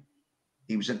everybody.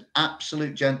 He was an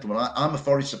absolute gentleman. I'm a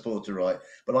Forest supporter, right?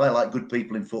 But I like good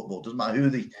people in football. Doesn't matter who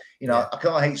they, I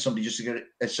can't hate somebody just to get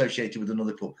associated with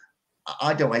another club.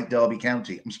 I don't hate Derby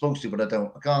County. I'm supposed to, but I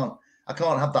don't. I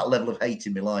can't have that level of hate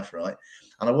in my life, right?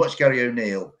 And I watched Gary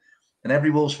O'Neill, and every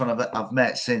Wolves fan I've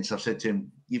met since, I've said to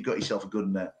him, you've got yourself a good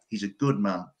man. He's a good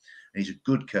man, and he's a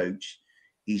good coach.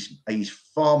 He's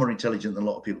far more intelligent than a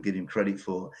lot of people give him credit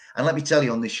for. And let me tell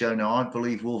you on this show now, I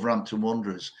believe Wolverhampton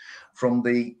Wanderers, from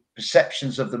the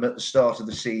perceptions of them at the start of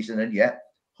the season, and yet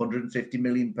 £150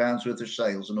 million worth of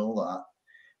sales and all that,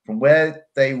 from where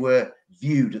they were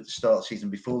viewed at the start of the season,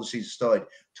 before the season started,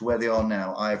 to where they are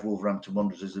now, I have Wolverhampton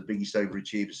Wanderers as the biggest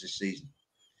overachievers this season.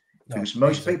 Because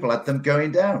most people had them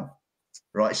going down,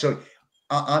 right? So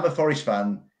I'm a Forest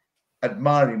fan,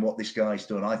 admiring what this guy's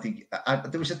done. I think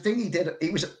there was a thing he did.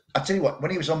 I tell you what,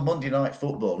 when he was on Monday Night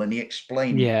Football and he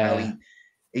explained how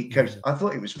he coached, I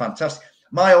thought it was fantastic.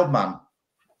 My old man,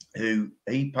 who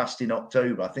he passed in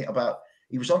October, I think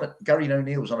Gary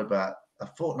O'Neill was on about a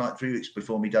fortnight, 3 weeks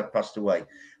before my dad passed away.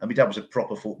 And my dad was a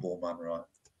proper football man, right?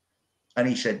 And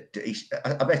he said,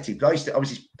 I met him. I was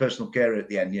his personal carer at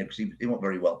the end, because he wasn't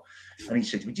very well. And he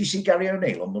said to me, did you see Gary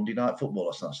O'Neill on Monday Night Football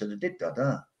last night? I said, I did, Dad.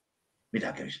 My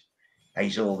dad goes,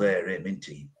 he's all there, him, isn't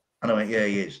he? And I went, yeah,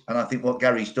 he is. And I think what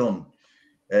Gary's done,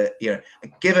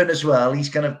 given as well, he's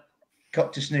kind of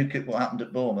cocked a snook at what happened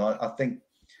at Bournemouth. I think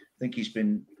he's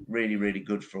been really, really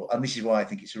good and this is why I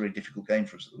think it's a really difficult game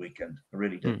for us at the weekend. I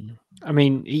really do. I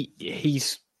mean,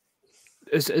 he's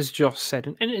as Josh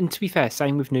said, and to be fair,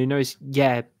 same with Nuno.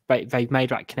 They've made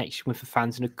that connection with the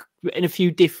fans in a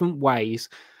few different ways,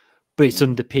 but it's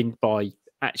underpinned by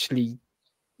actually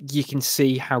you can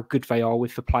see how good they are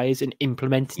with the players and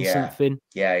implementing something.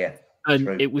 Yeah. And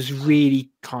True. it was really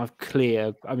kind of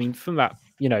clear. I mean, from that,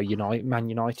 Man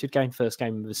United game, first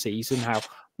game of the season, how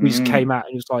we just came out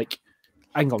and it was like,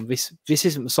 hang on, this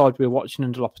isn't the side we were watching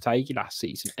under Lopetegui last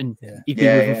season. And he'd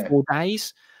been with him 4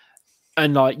 days.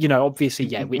 And obviously,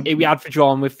 we had for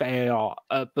drama with VAR,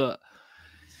 but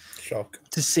shock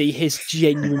to see his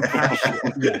genuine passion.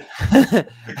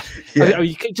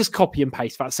 You could just copy and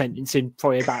paste that sentence in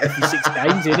probably about every 6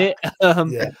 games, innit?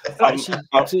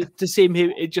 Actually, to see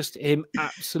him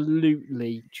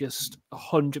absolutely just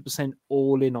 100%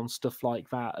 all in on stuff like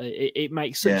that, it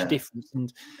makes such a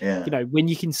difference. And when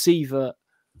you can see that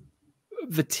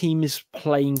the team is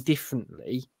playing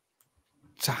differently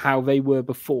to how they were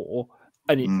before.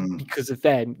 And because of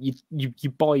them, you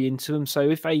buy into them. So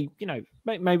if they,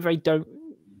 maybe they don't,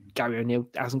 Gary O'Neill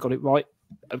hasn't got it right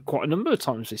quite a number of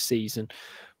times this season.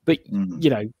 But,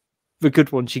 the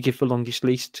good ones you give the longest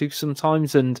leash to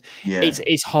sometimes. And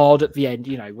it's hard at the end,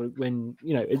 when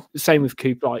same with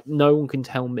Cooper, like no one can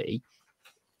tell me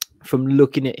from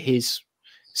looking at his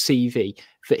CV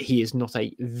that he is not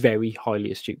a very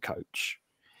highly astute coach.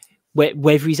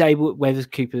 Whether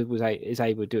Cooper is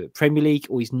able to do it Premier League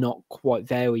or he's not quite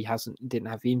there, or didn't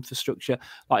have the infrastructure,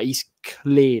 like he's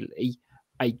clearly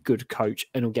a good coach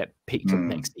and will get picked up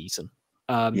next season.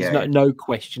 There's no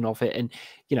question of it. And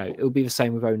it'll be the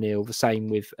same with O'Neill, the same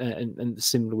with and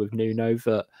similar with Nuno,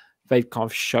 that they've kind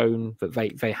of shown that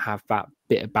they have that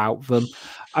bit about them.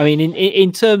 I mean,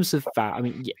 in terms of that, I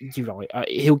mean, you're right.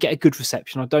 He'll get a good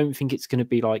reception. I don't think it's going to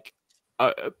be like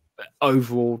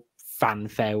overall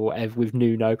fanfare or whatever with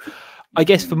Nuno. I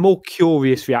guess the more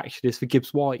curious reaction is the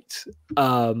Gibbs White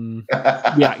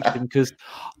reaction, because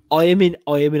I am in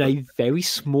a very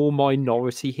small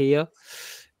minority here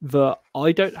that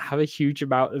I don't have a huge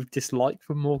amount of dislike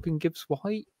for Morgan Gibbs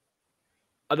White.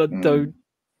 And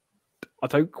I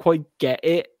don't quite get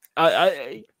it.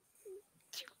 I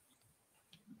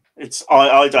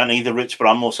don't either, Rich, but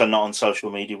I'm also not on social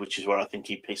media, which is where I think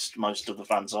he pissed most of the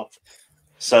fans off.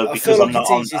 So because I'm not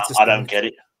on that, I don't get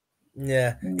it.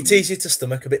 Yeah, it's easier to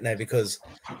stomach a bit now because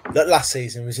that last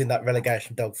season was in that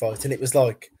relegation dogfight, and it was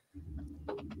like,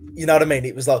 you know what I mean?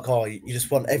 It was like, oh, you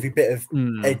just want every bit of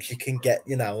edge you can get,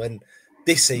 you know. And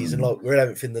this season, like, we're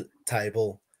 11th in the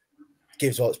table.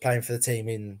 Gibbs White's playing for the team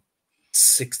in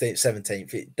 16th,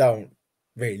 17th. It don't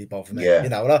really bother me, you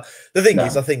know. And the thing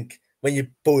is, I think when you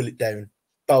boil it down,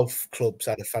 both clubs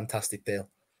had a fantastic deal.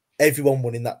 Everyone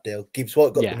won in that deal. Gibbs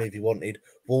White got the move he wanted.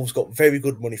 Wolves got very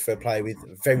good money for a player with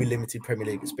very limited Premier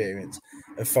League experience,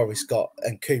 and Forest got,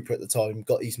 and Cooper at the time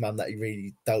got his man that he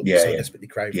really desperately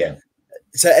craved.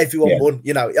 So everyone won.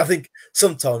 You know, I think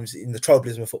sometimes in the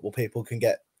tribalism of football, people can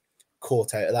get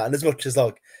caught out of that. And as much as,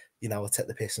 like, you know, I take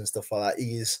the piss and stuff like that,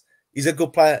 he's a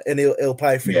good player, and he'll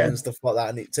play for England and stuff like that.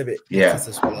 And it's a bit bitter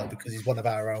to swallow because he's one of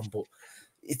our own, but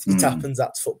it happens.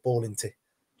 That's football, isn't it?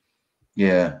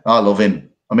 Yeah, I love him.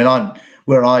 I mean,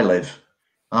 where I live,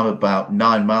 I'm about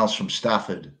 9 miles from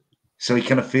Stafford, so he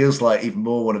kind of feels like even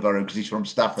more one of our own because he's from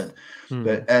Stafford.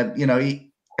 But you know,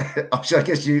 he, I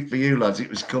guess for you lads, it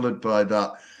was coloured by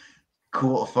that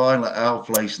quarter final at our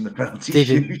place and the penalty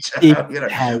shootout. You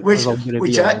know,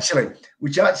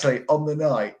 which actually on the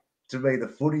night, to me, the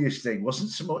funniest thing wasn't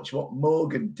so much what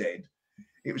Morgan did;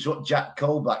 it was what Jack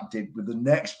Colback did with the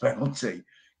next penalty.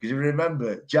 Because you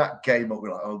remember, Jack came up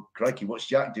with like, oh, crikey, what's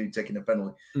Jack doing taking a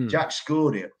penalty? Jack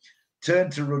scored it,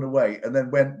 turned to run away, and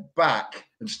then went back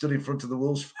and stood in front of the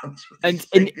Wolves fans. And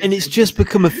it's just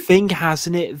become a thing,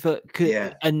 hasn't it? That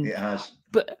it has.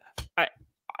 But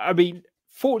I mean,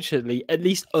 fortunately, at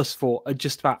least us four are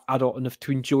just about adult enough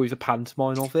to enjoy the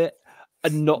pantomime of it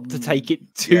and not to take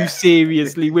it too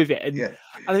seriously with it. And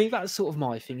I think that's sort of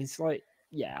my thing. It's like,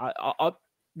 I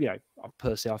you know,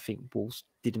 personally, I think Wolves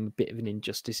did him a bit of an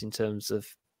injustice in terms of,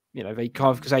 you know, they kind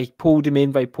of, because they pulled him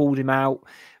in, they pulled him out.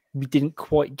 We didn't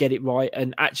quite get it right.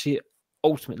 And actually,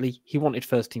 ultimately, he wanted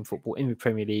first team football in the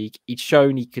Premier League. He'd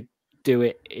shown he could do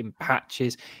it in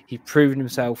patches. He'd proven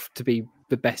himself to be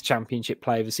the best Championship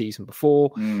player of the season before,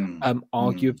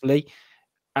 arguably.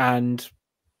 And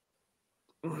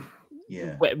and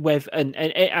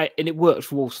it worked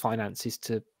for Wolves' finances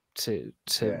to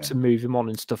move him on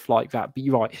and stuff like that. But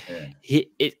you're right,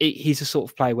 he's a sort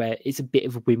of player where it's a bit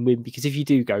of a win-win, because if you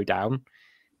do go down,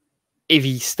 if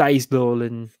he stays loyal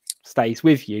and stays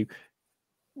with you,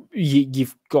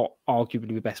 you've got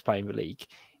arguably the best player in the league.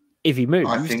 If he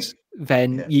moves,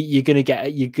 then you're gonna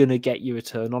get your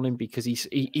return on him, because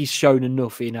he's shown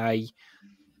enough in a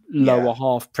lower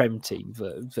half Prem team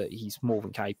that he's more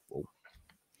than capable.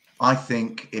 I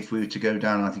think if we were to go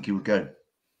down, I think he would go.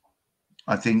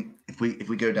 I think if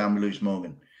we go down, we lose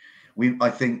Morgan. I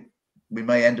think we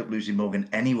may end up losing Morgan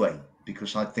anyway,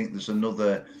 because I think there's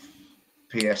another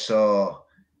PSR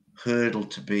hurdle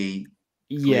to be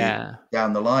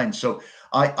down the line. So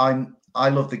I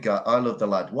love the guy. I love the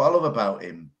lad. What I love about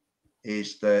him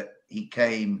is that he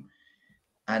came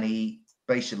and he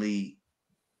basically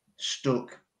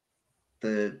stuck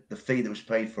the fee that was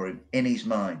paid for him in his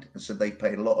mind and said, they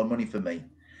paid a lot of money for me.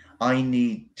 I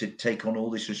need to take on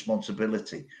all this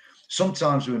responsibility.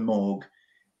 Sometimes with Morg,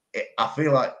 I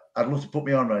feel like I'd love to put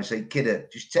my arm around and say, kidder,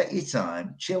 just take your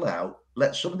time, chill out,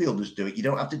 let some of the others do it. You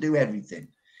don't have to do everything.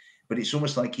 But it's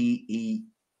almost like he's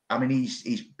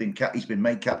been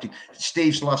made captain.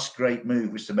 Steve's last great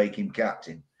move was to make him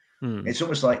captain. It's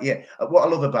almost like, what I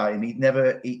love about him,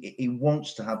 he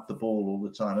wants to have the ball all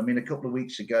the time. I mean, a couple of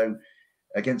weeks ago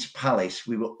against Palace,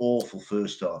 we were awful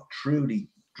first half, truly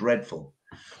dreadful.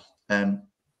 And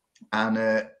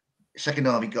second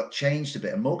half, he got changed a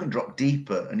bit, and Morgan dropped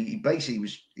deeper, and he basically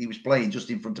was playing just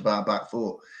in front of our back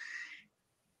four,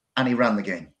 and he ran the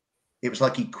game. It was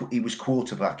like he was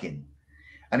quarterbacking,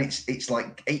 and it's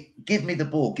like, hey, give me the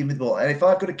ball. And if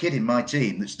I've got a kid in my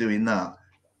team that's doing that,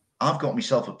 I've got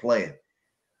myself a player.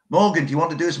 Morgan, do you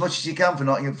want to do as much as you can for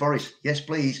Nottingham Forest? Yes,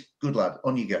 please. Good lad.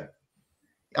 On you go.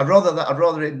 I'd rather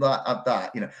him have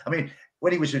that. You know, I mean,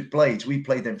 when he was with Blades, we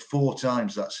played them 4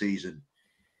 times that season,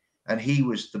 and he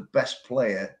was the best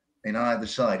player in either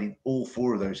side in all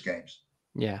 4 of those games.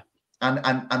 Yeah.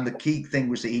 And the key thing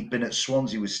was that he'd been at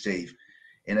Swansea with Steve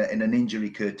in an injury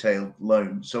curtailed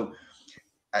loan. So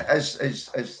as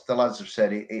the lads have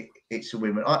said, it's a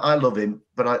win. I love him,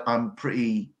 but I'm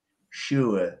pretty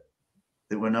sure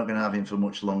that we're not going to have him for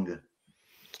much longer.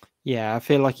 Yeah, I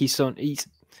feel like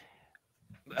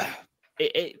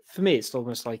for me, it's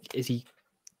almost like, is he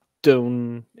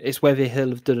done? It's whether he'll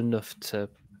have done enough to,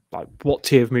 like, what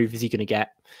tier of move is he going to get?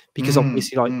 Because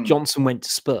obviously, like, Johnson went to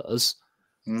Spurs,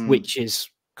 which is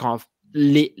kind of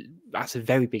that's a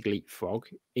very big leapfrog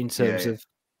in terms of,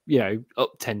 you know,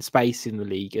 up 10 space in the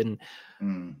league. And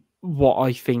what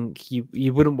I think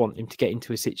you wouldn't want him to get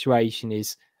into a situation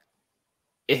is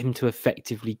him to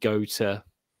effectively go to,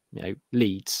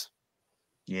 Leeds.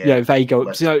 Yeah, they go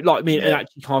up. So, like, I mean, yeah. it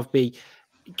actually can't be.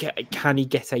 Can he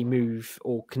get a move,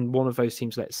 or can one of those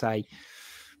teams, let's say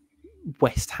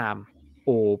West Ham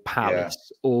or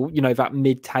Palace, or that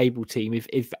mid-table team, if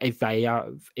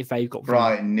they've got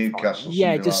Brighton, Newcastle,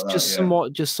 just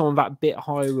someone that bit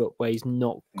higher up, where he's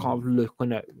not kind of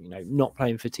looking at not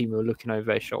playing for a team who are looking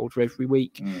over their shoulder every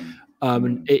week.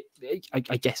 And I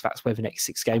guess that's where the next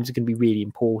 6 games are going to be really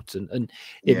important, and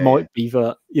it might be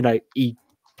that he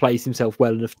plays himself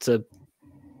well enough to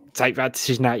take that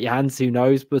decision out of your hands. Who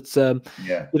knows? But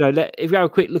if we have a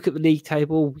quick look at the league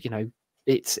table,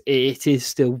 it is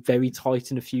still very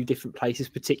tight in a few different places,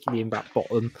 particularly in that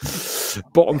bottom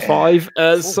 5.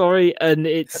 Sorry, and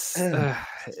it's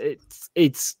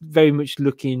very much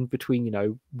looking between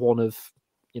one of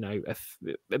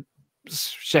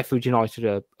Sheffield United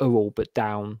are all but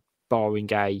down, barring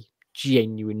a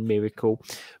genuine miracle.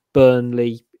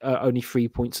 Burnley only 3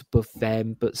 points above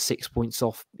them, but 6 points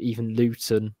off even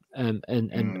Luton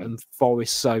and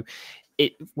Forest. So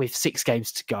with 6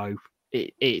 games to go,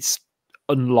 it's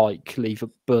unlikely that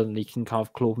Burnley can kind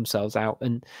of claw themselves out,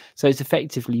 and so it's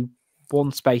effectively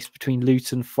one space between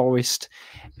Luton, Forest,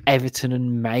 Everton,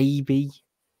 and maybe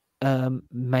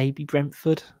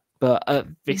Brentford. But at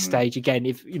this stage, again,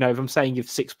 if I'm saying if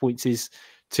 6 points is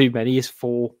too many, is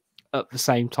 4 at the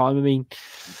same time. I mean,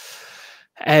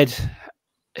 Ed,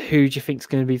 who do you think is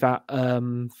going to be that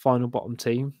final bottom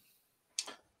team?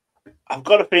 I've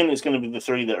got a feeling it's going to be the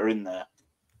 3 that are in there,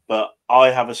 but I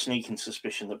have a sneaking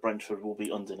suspicion that Brentford will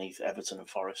be underneath Everton and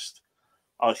Forest.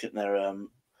 I think they're,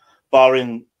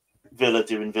 barring Villa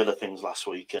doing Villa things last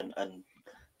week and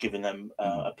giving them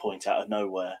a point out of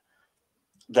nowhere,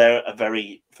 they're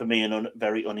very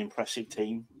unimpressive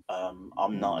team.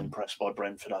 I'm not impressed by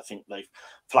Brentford. I think they've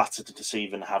flattered to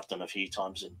deceive and have done a few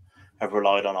times, and have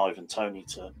relied on Ivan Toney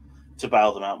to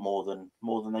bail them out more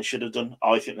than they should have done.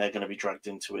 I think they're going to be dragged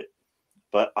into it,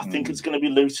 but I think it's going to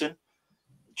be Luton,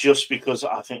 just because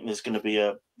I think there's going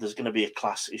to be a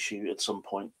class issue at some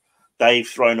point. They've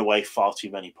thrown away far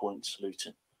too many points,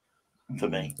 Luton. For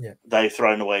me, they've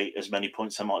thrown away as many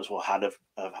points they might as well have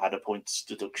had a points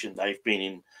deduction. They've been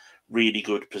in really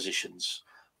good positions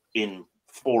in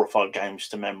 4 or 5 games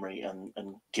to memory and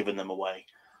given them away.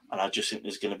 And I just think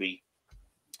that's going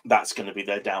to be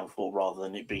their downfall rather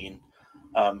than it being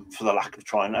for the lack of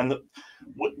trying. And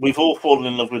we've all fallen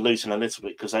in love with Luton a little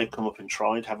bit because they've come up and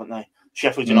tried, haven't they?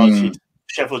 Sheffield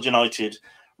United.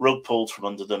 Rug pulled from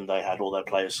under them. They had all their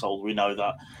players sold. We know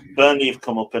that. Burnley have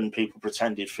come up and people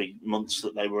pretended for months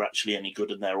that they were actually any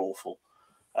good and they're awful.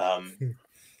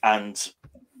 And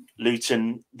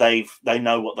Luton, they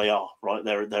know what they are, right?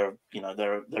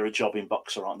 They're a jobbing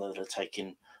boxer, aren't they? They're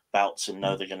taking bouts and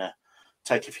know they're going to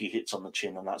take a few hits on the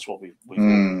chin, and that's what we've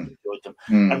enjoyed them.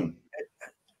 And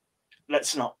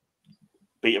let's not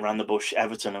beat around the bush.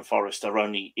 Everton and Forest are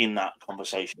only in that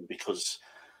conversation because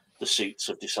the suits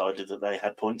have decided that they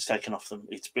had points taken off them.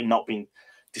 It's not been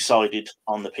decided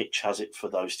on the pitch, has it, for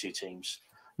those 2 teams?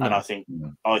 No. And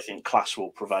I think class will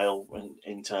prevail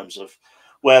in terms of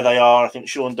where they are. I think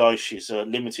Sean Dyche is a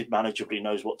limited manager, but he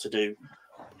knows what to do.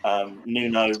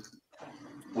 Nuno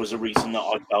was a reason that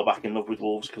I fell back in love with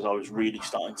Wolves, because I was really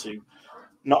starting to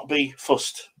not be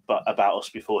fussed about us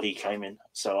before he came in.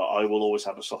 So I will always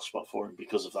have a soft spot for him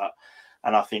because of that.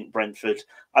 And I think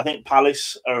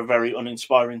Palace are a very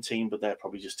uninspiring team, but they're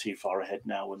probably just too far ahead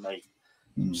now, and they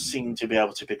seem to be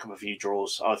able to pick up a few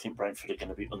draws. I think Brentford are going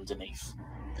to be underneath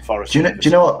Forest. Do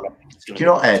you know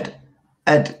what, Ed?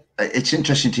 Ed, it's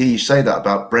interesting to hear you say that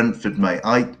about Brentford, mate.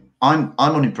 I'm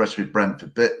unimpressed with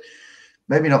Brentford, but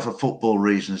maybe not for football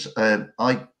reasons.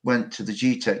 I went to the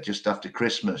G-Tech just after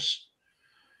Christmas,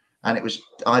 and it was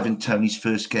Ivan Toney's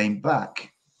first game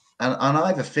back. And I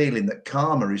have a feeling that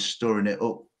karma is storing it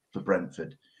up for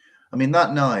Brentford. I mean,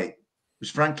 that night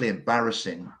was frankly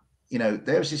embarrassing.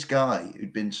 There was this guy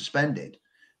who'd been suspended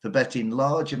for betting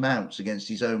large amounts against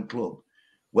his own club,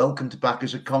 welcomed back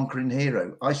as a conquering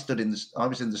hero. I was in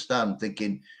the stand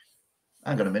thinking,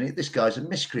 hang on a minute, this guy's a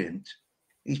miscreant.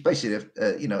 He's basically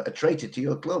a traitor to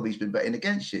your club. He's been betting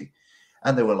against you.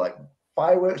 And there were like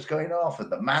fireworks going off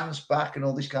and the man's back and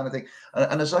all this kind of thing.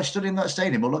 And as I stood in that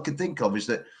stadium, all I could think of is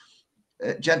that,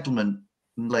 gentlemen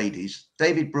and ladies,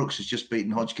 David Brooks has just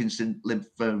beaten Hodgkin's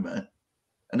lymphoma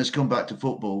and has come back to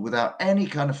football without any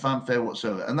kind of fanfare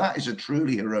whatsoever. And that is a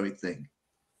truly heroic thing.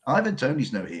 Ivan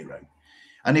Toney's no hero.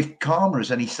 And if karma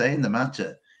has any say in the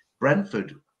matter,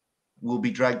 Brentford will be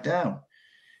dragged down.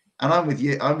 And I'm with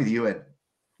you, Ed.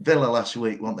 Villa last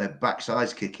week want their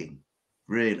backsides kicking,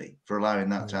 really, for allowing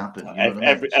that to happen.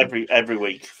 Every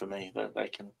week for me, that they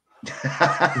can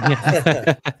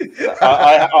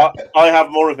I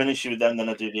have more of an issue with them than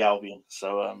I do the Albion.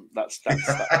 So that's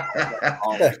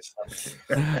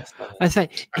I say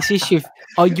it's the issue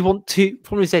of you want to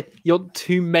probably said you want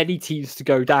too many teams to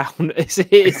go down. It's the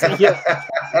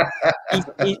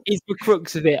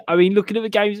crux of it. I mean, looking at the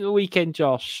games of the weekend,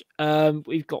 Josh,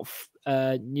 we've got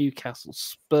Newcastle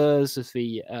Spurs as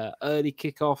the early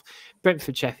kickoff,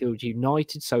 Brentford Sheffield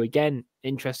United. So again,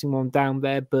 interesting one down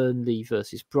there. Burnley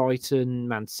versus Brighton,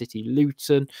 Man City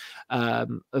Luton,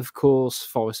 of course,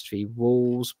 Forest v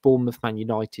Wolves, Bournemouth Man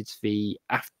United's the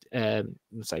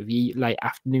the late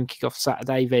afternoon kickoff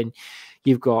Saturday. Then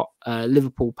you've got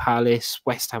Liverpool Palace,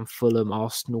 West Ham Fulham,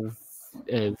 Arsenal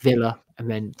Villa, and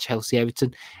then Chelsea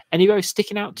Everton. Any of those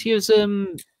sticking out to you as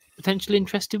potential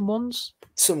interesting ones?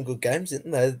 Some good games, isn't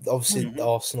there? Obviously,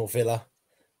 Arsenal Villa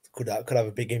could have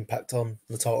a big impact on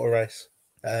the title race.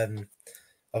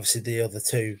 Obviously, the other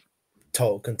two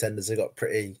title contenders have got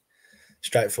pretty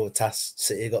straightforward tasks.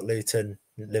 City got Luton,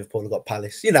 Liverpool have got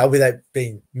Palace. You know, without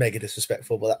being mega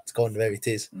disrespectful, but that's kind of where it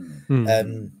is.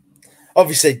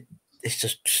 Obviously, it's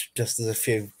just there's a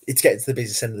few. It's getting to the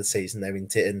business end of the season, though,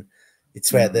 isn't it? And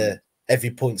it's where every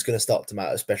point's going to start to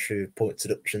matter, especially with point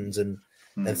deductions and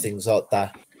things like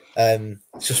that.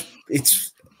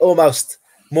 It's almost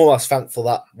more or less thankful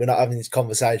that we're not having this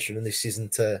conversation and this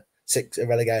isn't a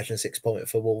relegation 6 point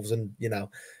for Wolves, and you know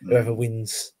whoever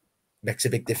wins makes a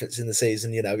big difference in the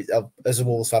season. You know, as a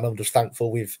Wolves fan, I'm just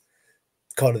thankful with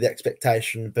kind of the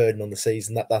expectation and burden on the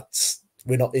season that's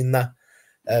we're not in that.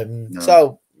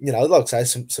 So you know, I'd like to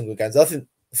say some good games. I think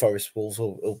Forest Wolves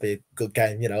will be a good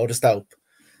game. You know, I'll just hope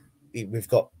we've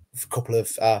got a couple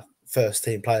of our first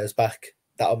team players back.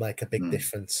 That'll make a big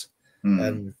difference.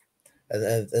 And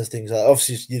things like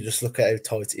obviously you just look at how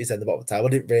tight it is in the bottom table. I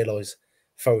didn't realise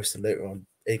Forest and Luton on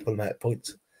equal amount of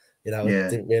points. You know, I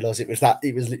didn't realise it was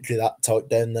literally that tight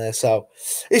down there. So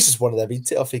it's just one of them.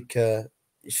 I think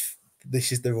if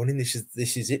this is the running, this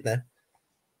is it now.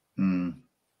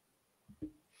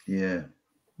 Yeah.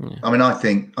 I mean, I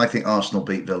think Arsenal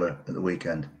beat Villa at the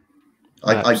weekend.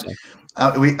 I was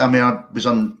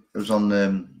on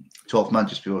 12th Man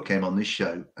just before I came on this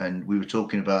show, and we were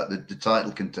talking about the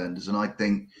title contenders, and I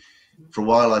think for a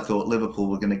while I thought Liverpool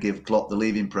were going to give Klopp the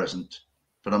leaving present,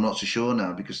 but I'm not so sure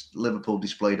now because Liverpool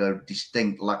displayed a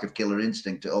distinct lack of killer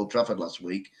instinct at Old Trafford last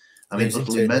week. I mean,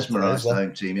 utterly mesmerised the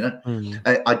home team, you know.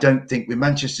 I don't think with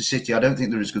Manchester City, I don't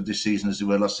think they're as good this season as they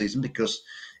were last season because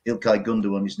Ilkay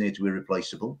Gundogan is near to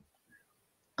irreplaceable.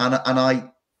 And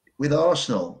I with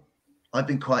Arsenal, I've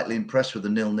been quietly impressed with the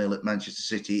 0-0 at Manchester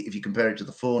City if you compare it to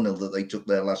the 4-0 that they took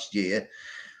there last year.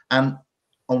 And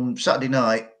on Saturday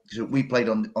night, because we played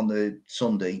on the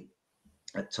Sunday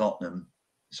at Tottenham,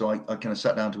 so I kind of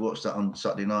sat down to watch that on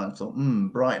Saturday night and thought,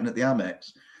 Brighton at the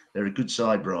Amex, they're a good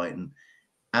side, Brighton.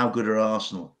 How good are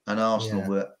Arsenal? And Arsenal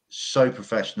were so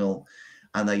professional,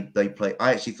 and they play.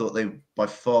 I actually thought they were by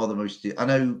far the most. I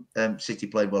know City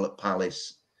played well at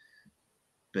Palace,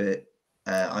 but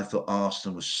I thought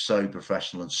Arsenal was so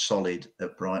professional and solid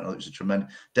at Brighton. It was a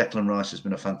tremendous. Declan Rice has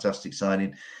been a fantastic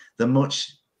signing. The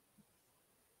much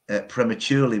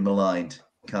prematurely maligned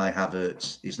Kai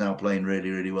Havertz is now playing really,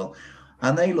 really well,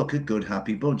 and they look a good,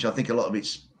 happy bunch. I think a lot of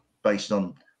it's based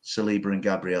on Saliba and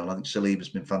Gabriel. I think Saliba's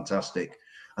been fantastic.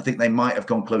 I think they might have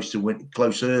gone closer to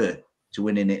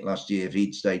winning it last year if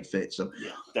he'd stayed fit. So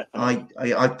I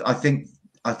think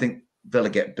Villa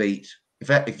get beat. If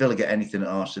Villa get anything at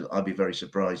Arsenal, I'd be very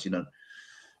surprised, you know.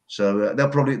 So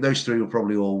those three will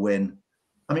probably all win.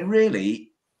 I mean,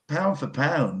 really, pound for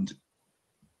pound,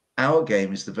 our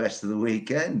game is the best of the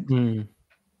weekend.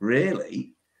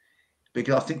 Really,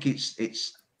 because I think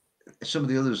it's some of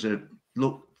the others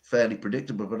look fairly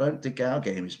predictable, but I don't think our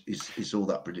game is all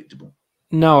that predictable.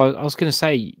 No, I was going to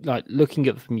say, like, looking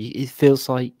at them, it feels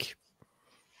like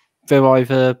they're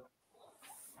either,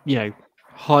 you know,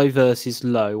 high versus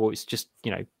low, or it's just,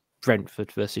 you know,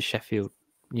 Brentford versus Sheffield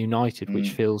United, which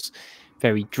feels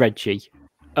very dredgy.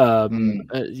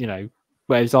 You know,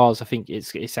 whereas ours, I think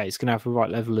it's going to have the right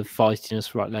level of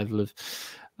fightiness, the right level of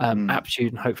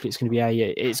aptitude, and hopefully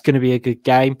it's going to be a good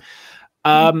game.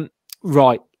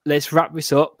 Right, let's wrap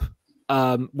this up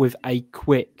with a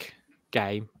quick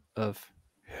game of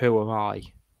Who Am I?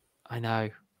 I know.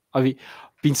 I've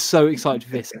been so excited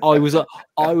for this. I was up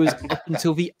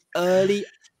until the early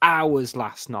hours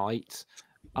last night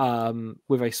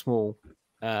with a small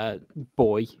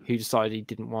boy who decided he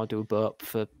didn't want to do a burp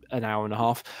for an hour and a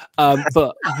half.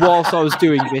 But whilst I was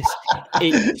doing this,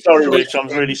 sorry, Rich, I'm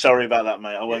really sorry about that,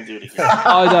 mate. I won't do it again.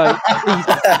 I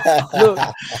know. Look,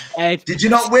 Ed, did you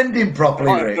not wind him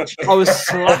properly, Rich? I was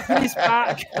slapping his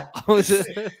back. Was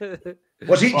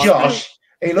it Josh?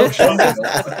 He looks young enough.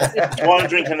 While I'm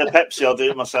drinking the Pepsi, I'll do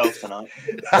it myself tonight.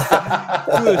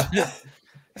 Good.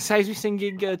 Saves me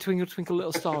singing Twinkle Twinkle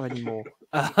Little Star anymore.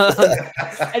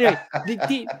 Anyway,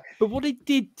 but what it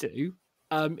did do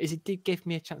is it did give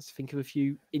me a chance to think of a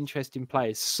few interesting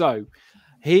players. So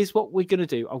here's what we're going to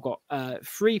do. I've got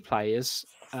 3 players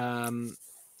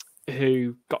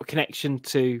who got a connection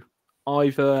to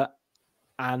either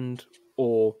and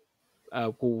or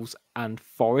Wolves and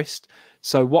Forest.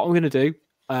 So what I'm going to do,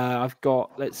 I've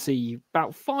got, let's see,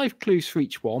 about 5 clues for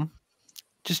each one.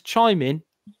 Just chime in.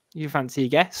 You fancy a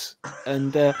guess,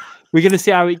 and we're going to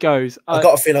see how it goes. I've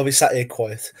got a feeling I'll be sat here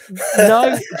quiet.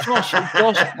 No, Josh,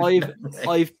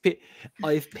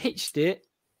 I've pitched it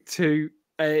to.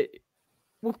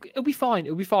 Well, it'll be fine.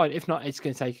 It'll be fine. If not, it's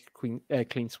going to take a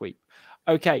clean sweep.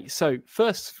 Okay, so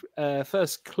first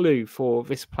clue for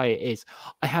this player is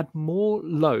I had more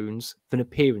loans than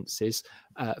appearances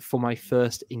for my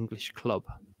first English club.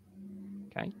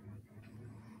 Okay.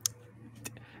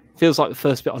 Feels like the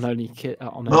first bit on only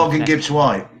Morgan Gibbs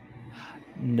White.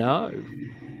 No.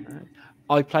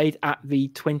 I played at the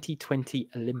 2020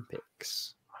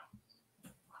 Olympics.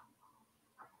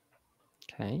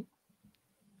 Okay.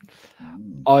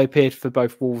 I appeared for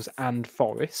both Wolves and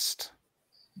Forest.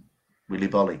 Willy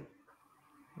Bolly.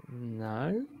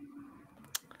 No.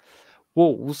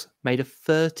 Wolves made a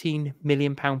 £13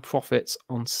 million profits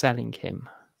on selling him.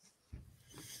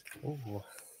 Ooh,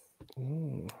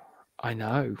 I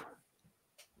know.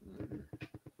 Do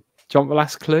you want the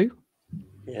last clue?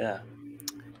 Yeah.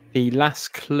 The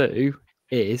last clue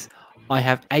is I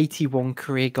have 81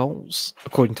 career goals,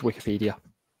 according to Wikipedia.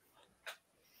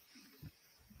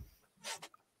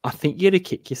 I think you'd have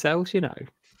kicked yourselves, you know.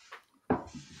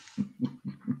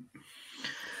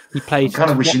 He played. I'm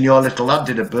kind of wishing your little lad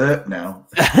did a burp now.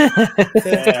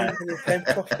 Yeah.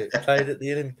 Played at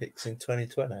the Olympics in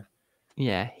 2020.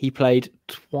 Yeah, he played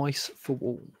twice for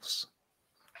Wolves.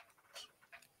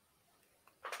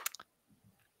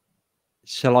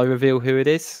 Shall I reveal who it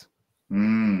is?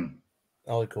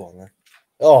 Oh, go on then.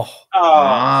 Oh,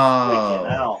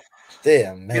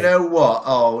 dear me. You know what?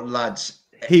 Oh, lads.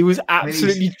 He was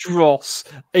absolutely dross.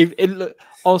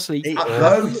 Honestly, at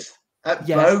both.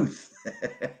 Both.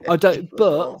 I don't.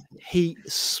 But he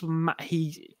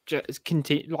just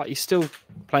continued. Like, he's still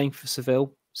playing for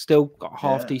Seville. Still got a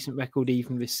half decent record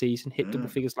even this season. Hit double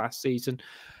figures last season.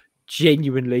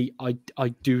 Genuinely, I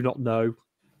do not know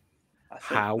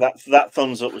how. That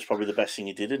thumbs up was probably the best thing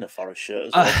he did in a Forest shirt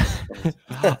as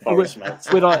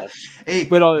well.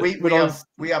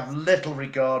 We have little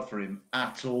regard for him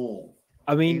at all.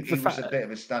 I mean, he was a bit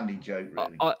of a standing joke,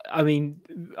 really. I mean,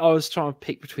 I was trying to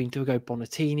pick between, do I go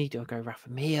Bonatini, do I go Rafa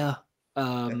Mir,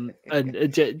 and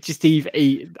just Eve.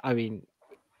 I mean,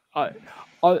 I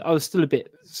was still a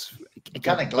bit. I'm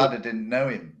kind of glad I didn't know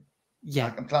him.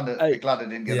 Yeah, I'm glad I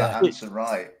didn't get that answer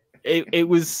right. It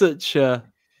was such a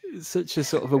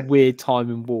sort of a weird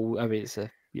time in Wall. I mean, it's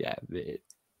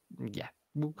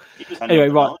Anyway,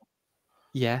 right. 9.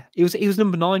 Yeah, he was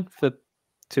number 9 for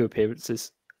 2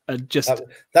 appearances. And just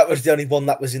that was the only one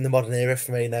that was in the modern era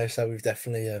for me now. So we've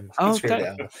definitely I was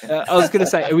going to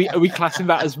say, are we classing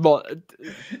that as mod?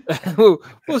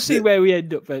 We'll see where we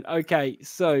end up then. Okay,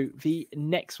 so the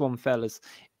next one, fellas,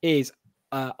 is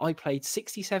I played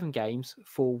 67 games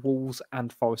for Wolves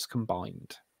and Forest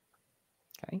combined.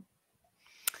 Okay.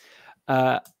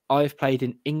 I've played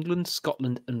in England,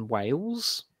 Scotland, and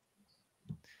Wales.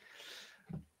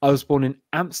 I was born in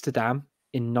Amsterdam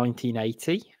in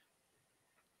 1980.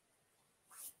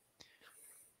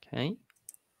 Okay.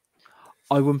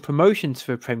 I won promotions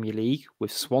for the Premier League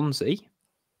with Swansea.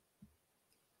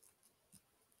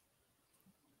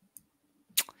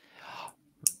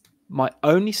 My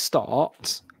only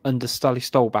start under Stally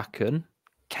Stolbakken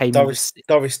came Doris De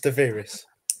Vries.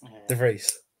 De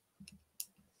Vries.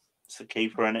 It's the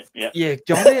keeper, isn't it? Yeah. Yeah,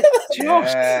 got it.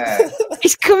 Josh.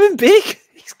 He's coming big.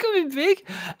 He's coming big.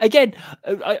 Again,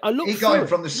 I look. He got him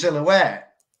from the silhouette.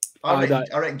 I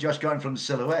reckon Josh got him from the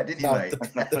silhouette, didn't you, mate?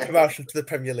 The promotion to the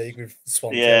Premier League with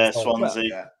Swansea. Yeah, Swansea.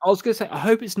 Yeah. I was going to say, I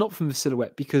hope it's not from the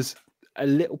silhouette, because a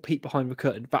little peek behind the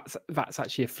curtain, that's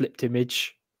actually a flipped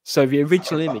image. So the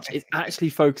original image is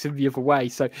actually focusing the other way.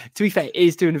 So to be fair, it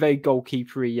is doing a very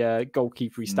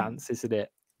goalkeepery stance, isn't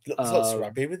it? Looks like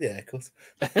Srabby with the haircut.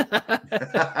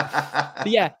 But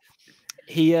yeah,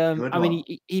 He, I mean,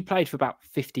 he played for about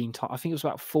 15 times. I think it was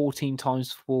about 14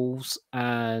 times for Wolves,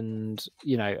 and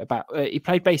you know, about he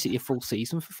played basically a full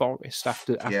season for Forest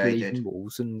after leaving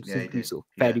Wolves, and seemed to be sort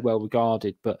of fairly well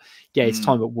regarded. But yeah, his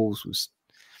time at Wolves was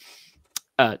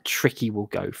tricky. We'll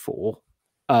go for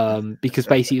because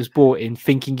basically he was brought in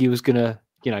thinking he was gonna,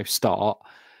 you know, start,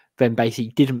 then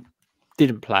basically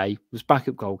didn't play. Was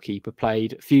backup goalkeeper.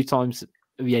 Played a few times at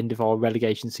the end of our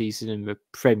relegation season in the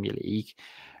Premier League.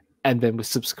 And then was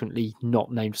subsequently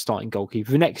not named starting goalkeeper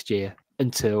the next year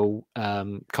until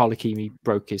Carl Hakimi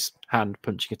broke his hand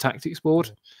punching a tactics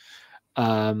board.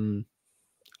 Iconic.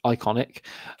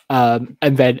 And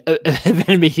then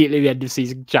immediately at the end of the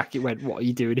season, Jacket went, "What are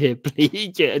you doing here,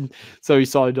 please?" And so he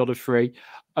signed on a free.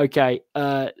 Okay.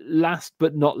 Last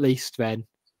but not least, then.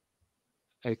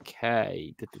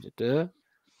 Okay.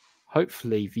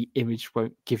 Hopefully the image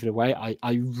won't give it away.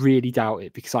 I really doubt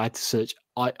it because I had to search.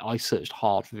 I searched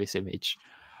hard for this image.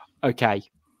 Okay.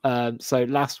 So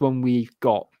last one we've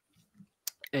got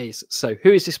is, so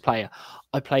who is this player?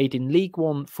 I played in League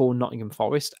One for Nottingham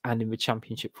Forest and in the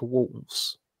Championship for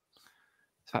Wolves.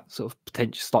 So that sort of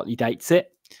potentially slightly dates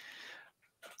it.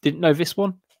 Didn't know this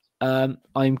one.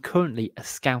 I'm currently a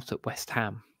scout at West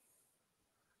Ham.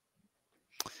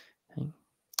 Okay.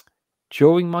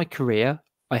 During my career,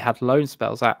 I had loan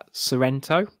spells at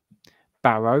Sorrento,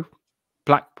 Barrow,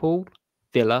 Blackpool,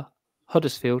 Villa,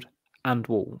 Huddersfield, and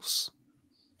Wolves.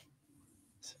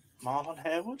 Marlon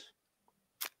Harewood?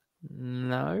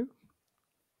 No.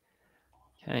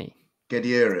 Okay.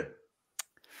 Guediera?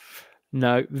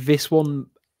 No, this one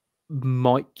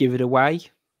might give it away.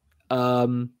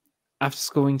 After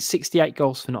scoring 68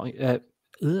 goals for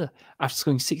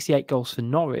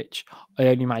Norwich, I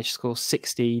only managed to score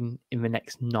 16 in the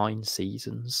next 9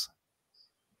 seasons.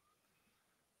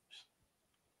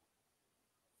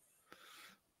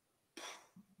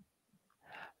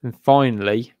 And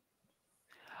finally,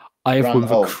 I have won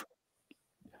the...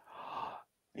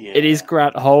 It is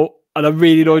Grant Holt, and I'm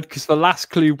really annoyed because the last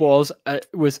clue was I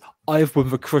have won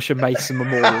the Crusher Mason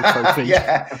Memorial Trophy.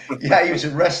 yeah, he was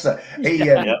a wrestler.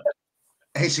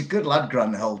 He's a good lad,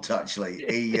 Grant Holt, actually.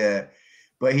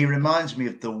 But he reminds me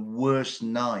of the worst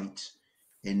night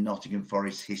in Nottingham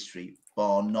Forest history,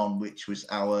 bar none, which was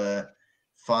our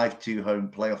 5-2 home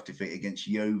playoff defeat against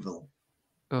Yeovil,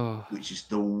 which is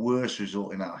the worst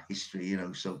result in our history, you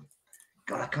know. So,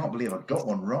 God, I can't believe I got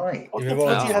one right. What the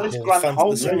bloody hell is Grant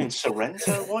Holt doing in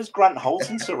Sorrento? Why is Grant Holt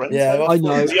in Sorrento? Yeah, I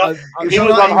know. He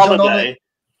was on holiday.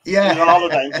 Yeah, he was on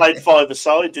holiday and played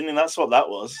 5-a-side, didn't he? That's what that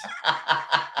was.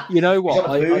 You know what?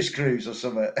 On a booze cruise or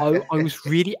something. I was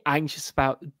really anxious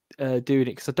about doing it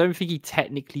because I don't think he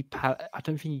technically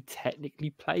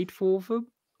played for them.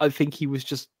 I think he was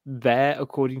just there,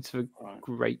 according to the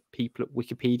great people at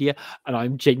Wikipedia, and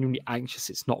I'm genuinely anxious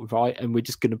it's not right, and we're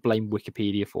just going to blame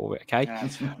Wikipedia for it, okay?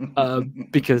 Yeah.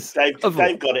 Because Dave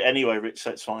got it anyway, Rich, so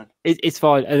it's fine. It's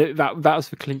fine. And that was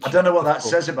the clinch. I don't know what that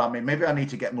says about me. Maybe I need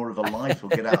to get more of a life or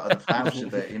get out of the house a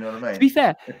bit. You know what I mean? To be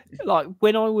fair, like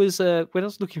when I was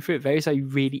looking through it, there is a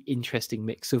really interesting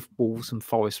mix of Wolves and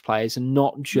Forest players, and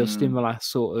not just in the last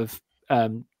sort of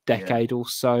decade or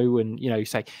so. And you know, you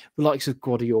say the likes of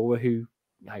Guardiola, who, you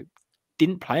know,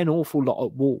 didn't play an awful lot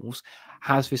at Wolves,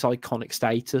 has this iconic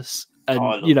status,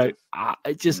 and you know,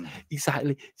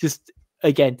 exactly, just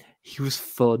again, he was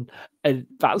fun, and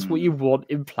that's what you want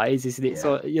in players, isn't it?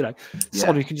 So you know,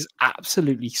 someone who can just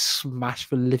absolutely smash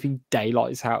the living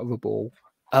daylights out of a ball.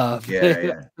 So I've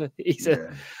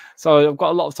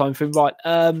got a lot of time for him. Right,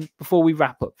 before we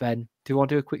wrap up, then, do you want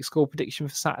to do a quick score prediction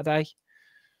for Saturday?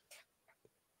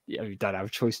 Yeah, we don't have a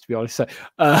choice, to be honest. So,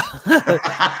 we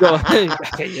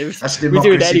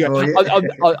do it anyway.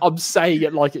 I'm saying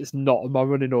it like it's not in my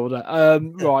running order.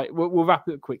 Right, we'll wrap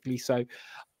it up quickly. So,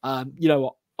 you know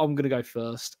what? I'm going to go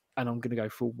first, and I'm going to go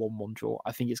for a 1-1 draw.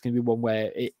 I think it's going to be one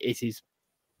where it is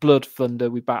blood thunder.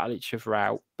 We battle each other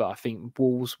out, but I think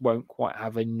Wolves won't quite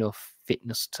have enough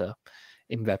fitness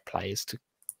in their players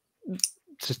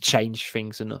to change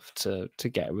things enough to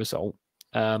get a result.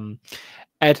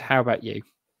 Ed, how about you?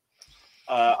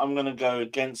 I'm going to go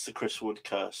against the Chris Wood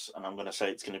curse, and I'm going to say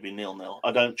it's going to be 0-0.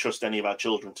 I don't trust any of our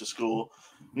children to score.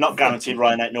 Not guaranteed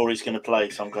Ryan Aït-Nouri's going to play,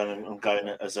 so I'm going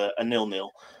as a 0-0.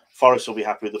 Forest will be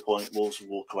happy with the point. Wolves will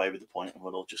walk away with the point, and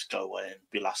we'll all just go away and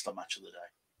be last on match of the day.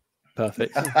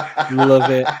 Perfect. Love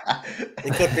it.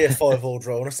 It could be a 5-5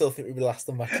 draw, and I still think we'll be last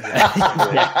on match of the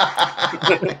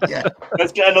day. Yeah.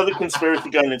 Let's get another conspiracy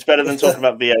going. It's better than talking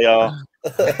about VAR.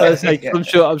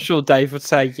 I'm sure Dave would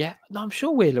say, yeah, no, I'm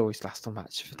sure we'll always last on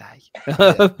match of the day.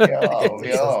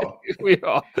 We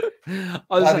are.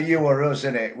 Either you or us,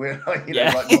 isn't it? We're not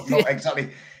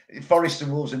exactly Forest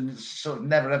and Wolves and sort of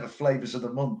never ever flavours of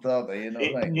the month, are they? You know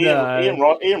what I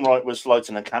mean? Ian Wright was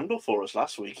lighting a candle for us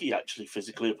last week. He actually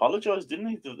physically apologised, didn't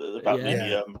he, about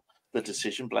the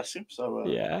decision? Bless him. So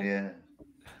yeah.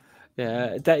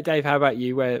 Dave, how about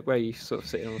you? Where are you sort of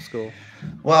sitting on the score?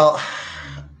 Well,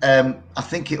 I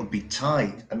think it'll be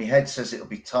tight. I mean, head says it'll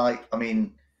be tight. I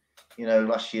mean, you know,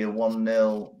 last year 1-0,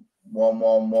 1-1,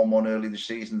 1-1 early this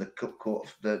season. The Cup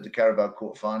the Carabao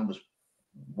quarter final was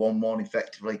 1-1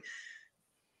 effectively.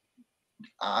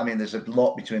 I mean, there's a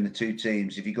lot between the two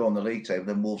teams. If you go on the league table,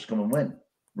 then Wolves come and win,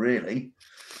 really.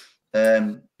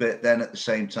 But then at the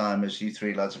same time, as you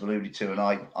three lads have alluded to,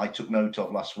 and I took note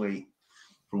of last week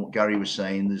from what Gary was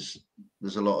saying,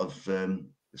 there's a lot of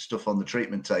stuff on the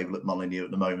treatment table at Molineux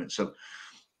at the moment. So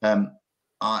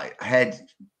I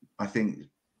think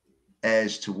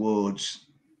airs towards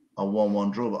a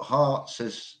 1-1 draw, but heart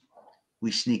says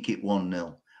we sneak it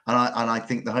 1-0, and I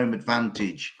think the home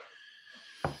advantage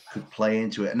could play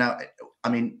into it. Now, I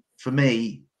mean, for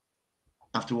me,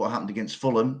 after what happened against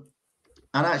Fulham,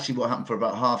 and actually what happened for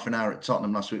about half an hour at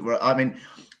Tottenham last week, where I mean,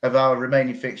 of our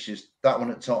remaining fixtures, that one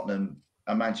at Tottenham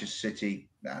and Manchester City,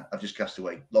 I've just cast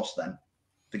away, lost them,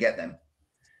 forget them.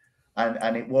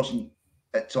 And it wasn't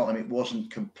at Tottenham, it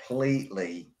wasn't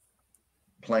completely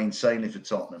plain sailing for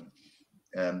Tottenham.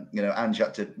 You know, Ange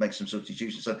had to make some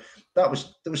substitutions. So there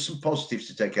was some positives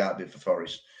to take out of it for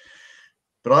Forest.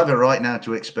 But I have a right now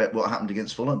to expect what happened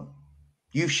against Fulham.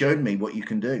 You've shown me what you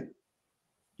can do.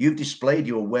 You've displayed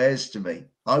your wares to me.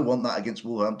 I want that against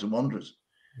Wolverhampton Wanderers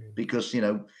because, you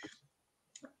know,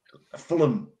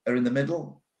 Fulham are in the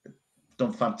middle,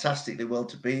 done fantastically well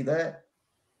to be there.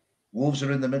 Wolves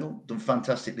are in the middle, done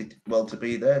fantastically well to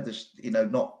be there. There's, you know,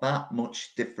 not that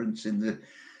much difference in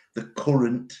the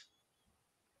current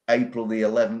April the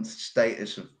 11th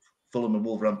status of Fulham and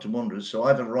Wolverhampton Wanderers. So I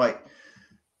have a right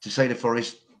to say to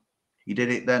Forest, you did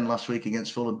it then last week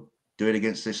against Fulham, do it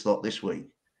against this lot this week.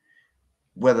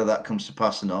 Whether that comes to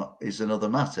pass or not is another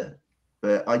matter.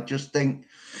 But I just think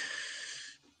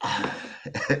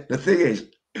the thing is,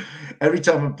 every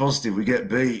time I'm positive, we get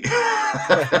beat.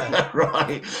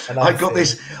 Right. I've got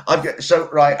this.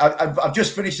 I've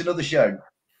just finished another show.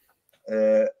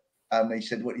 And they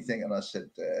said, what do you think? And I said,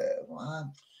 well,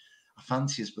 I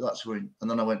fancy us, but that's winning. And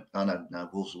then I went, oh, no,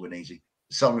 Wolves will win easy.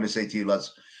 So I'm going to say to you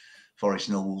lads, Forest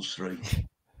 0, Wolves 3.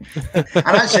 And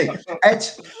actually, Ed,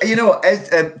 you know what,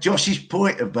 Ed, Josh's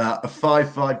point about a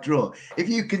 5-5 draw, if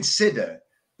you consider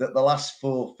that the last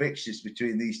 4 fixtures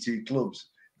between these two clubs,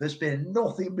 there's been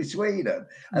nothing between them,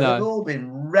 and they've all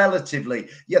been relatively.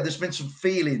 There's been some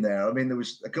feeling there. I mean, there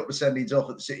was a couple of sendings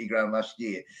off at the City Ground last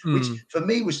year, which for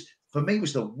me was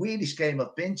the weirdest game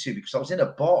I've been to because I was in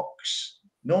a box.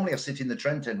 Normally, I sit in the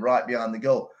Trent end right behind the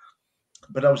goal,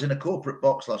 but I was in a corporate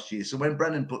box last year. So when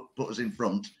Brennan put us in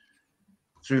front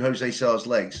through Jose Sarr's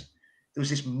legs, there was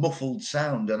this muffled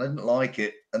sound, and I didn't like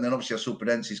it. And then obviously I saw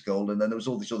Pedence's goal, and then there was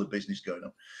all this other business going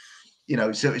on. You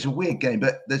know, so it's a weird game,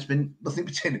 but there's been nothing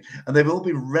between it. And they've all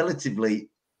been relatively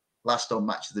last on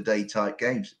match of the day type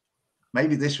games.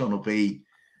 Maybe this one will be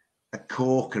a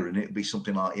corker and it'll be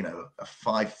something like, you know, a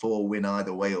 5-4 win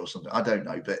either way or something. I don't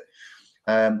know. But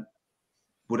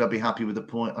would I be happy with the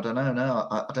point? I don't know. No,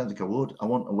 I don't think I would. I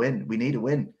want a win. We need a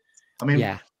win. I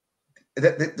mean,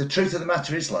 the truth of the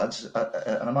matter is, lads,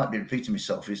 and I might be repeating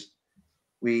myself, is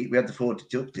we had the 4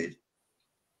 deducted.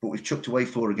 But we've chucked away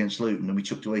 4 against Luton and we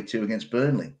chucked away 2 against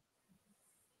Burnley.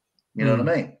 You know what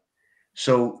I mean?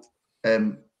 So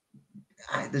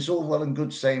there's all well and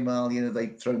good saying, well, you know,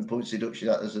 they've thrown points deduction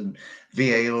at us and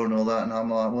VAR and all that. And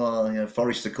I'm like, well, you know,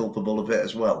 Forest are culpable a bit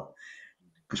as well.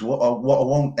 Because what I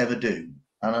won't ever do,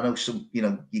 and I know some, you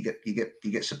know, you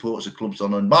get supporters of clubs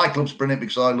on, and my club's brilliant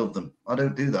because I love them. I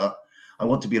don't do that. I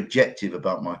want to be objective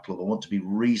about my club. I want to be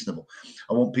reasonable.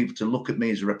 I want people to look at me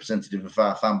as a representative of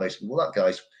our fan base. Well, that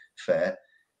guy's fair.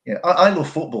 You know, I love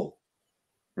football,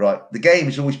 right? The game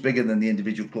is always bigger than the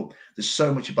individual club. There's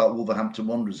so much about Wolverhampton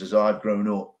Wanderers as I've grown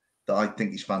up that I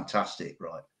think is fantastic,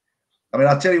 right? I mean,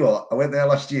 I'll tell you what, I went there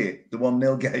last year, the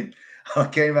 1-0 game. I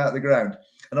came out of the ground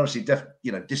and obviously,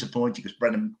 disappointed because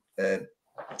Brennan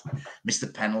missed the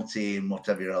penalty and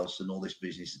whatever else and all this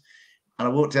business. And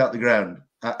I walked out the ground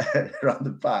around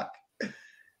the back, and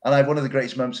I had one of the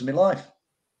greatest moments of my life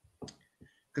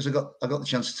because I got the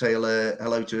chance to say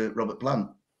hello to Robert Plant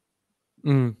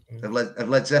of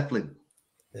Led Zeppelin.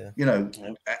 Yeah. You know,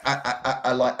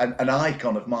 I like an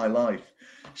icon of my life.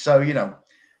 So you know,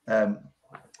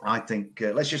 I think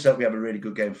let's just hope we have a really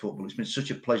good game of football. It's been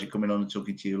such a pleasure coming on and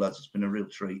talking to you, lads. It's been a real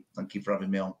treat. Thank you for having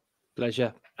me on.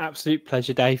 Pleasure, absolute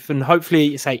pleasure, Dave. And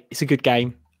hopefully, it's a good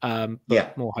game.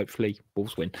 But more hopefully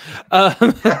Wolves win.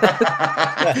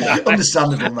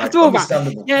 Understandable, mate.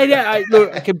 Understandable.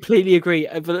 Look, I completely agree.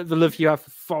 The love you have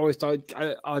for Forest, I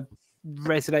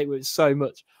resonate with it so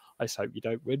much. I just hope you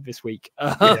don't win this week.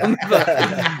 Do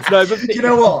you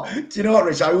know what,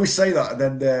 Rich? I always say that,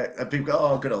 and then people go,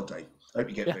 "Oh, good old day. Hope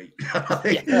you get beat."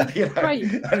 Great.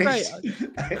 I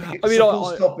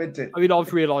mean,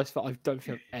 I've realised that I don't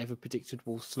think I've ever predicted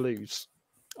Wolves to lose.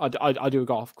 I do a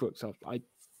go off crooks.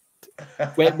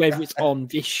 Whether it's on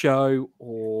this show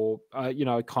or I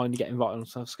kind of get invited on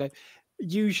stuff. So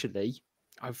usually,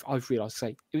 I've realised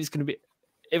say if it's going to be.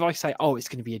 If I say, "Oh, it's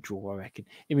going to be a draw," I reckon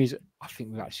it means I think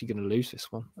we're actually going to lose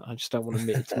this one. I just don't want to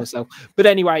admit it to myself. But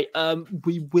anyway,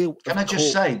 we will. Can I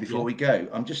just say before we go?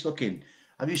 I'm just looking.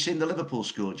 Have you seen the Liverpool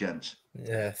score, gents?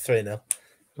 Yeah, 3-0.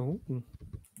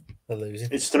 They're losing.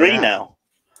 It's 3 now.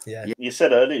 Yeah. You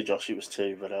said earlier, Josh, it was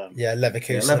 2, but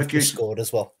Leverkusen scored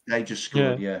as well. They just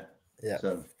scored. Yeah.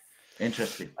 So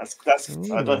interesting. That's.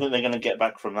 I don't think they're going to get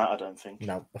back from that. I don't think.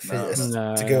 No, I think it's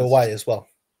to go away as well.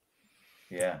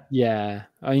 Yeah.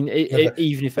 I mean,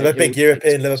 even if they're a big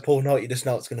European Liverpool night, you just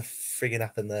know what's going to frigging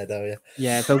happen there, don't you?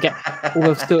 Yeah, they'll get.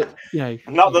 They'll still,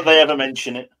 Not that they ever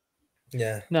mention it.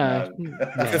 Yeah. No.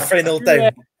 3-0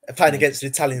 down, playing against the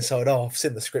Italian side. Oh, I've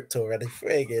seen the script already.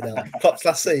 Frigging hell. Klopp's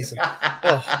last season.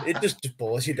 Oh, it just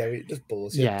bores you, It just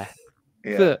bores you. Yeah.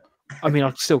 But I mean,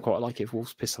 I'd still quite like it if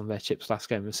Wolves pissed on their chips last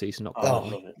game of the season. I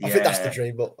think that's the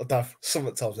dream, but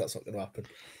sometimes that's not going to happen.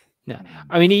 No,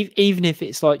 I mean, even if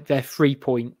it's like their 3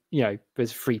 point, there's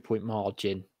a 3 point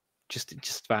margin, just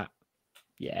that,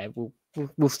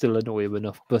 we'll still annoy them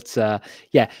enough. But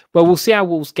we'll see how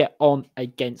Wolves get on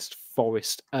against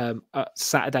Forest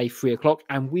Saturday 3:00,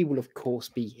 and we will of course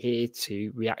be here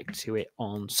to react to it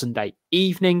on Sunday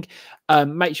evening.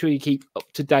 Make sure you keep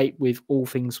up to date with all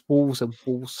things Wolves and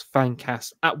Wolves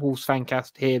Fancast at Wolves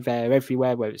Fancast here, there,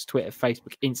 everywhere, whether it's Twitter,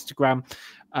 Facebook, Instagram,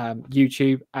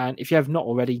 YouTube. And if you have not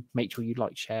already, make sure you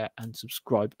like, share, and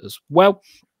subscribe as well.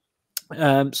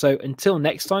 So until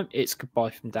next time, it's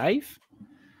goodbye from Dave.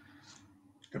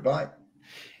 Goodbye.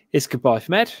 It's goodbye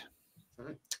from Ed.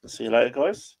 See you later,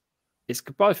 guys. It's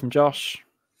goodbye from Josh.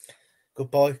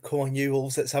 Goodbye. Come on, you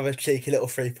Wolves. Let's have a cheeky little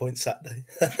 3-point Saturday.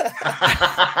 5-4.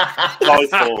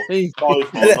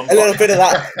 A little bit of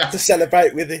that to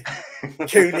celebrate with you,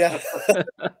 Junior.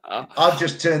 I've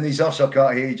just turned these off so I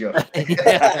can't hear you, Josh.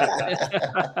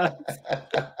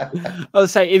 I would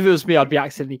say if it was me, I'd be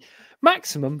accidentally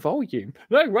maximum volume.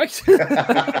 No, right.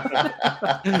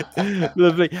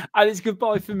 Lovely. And it's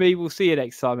goodbye for me. We'll see you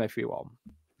next time, everyone.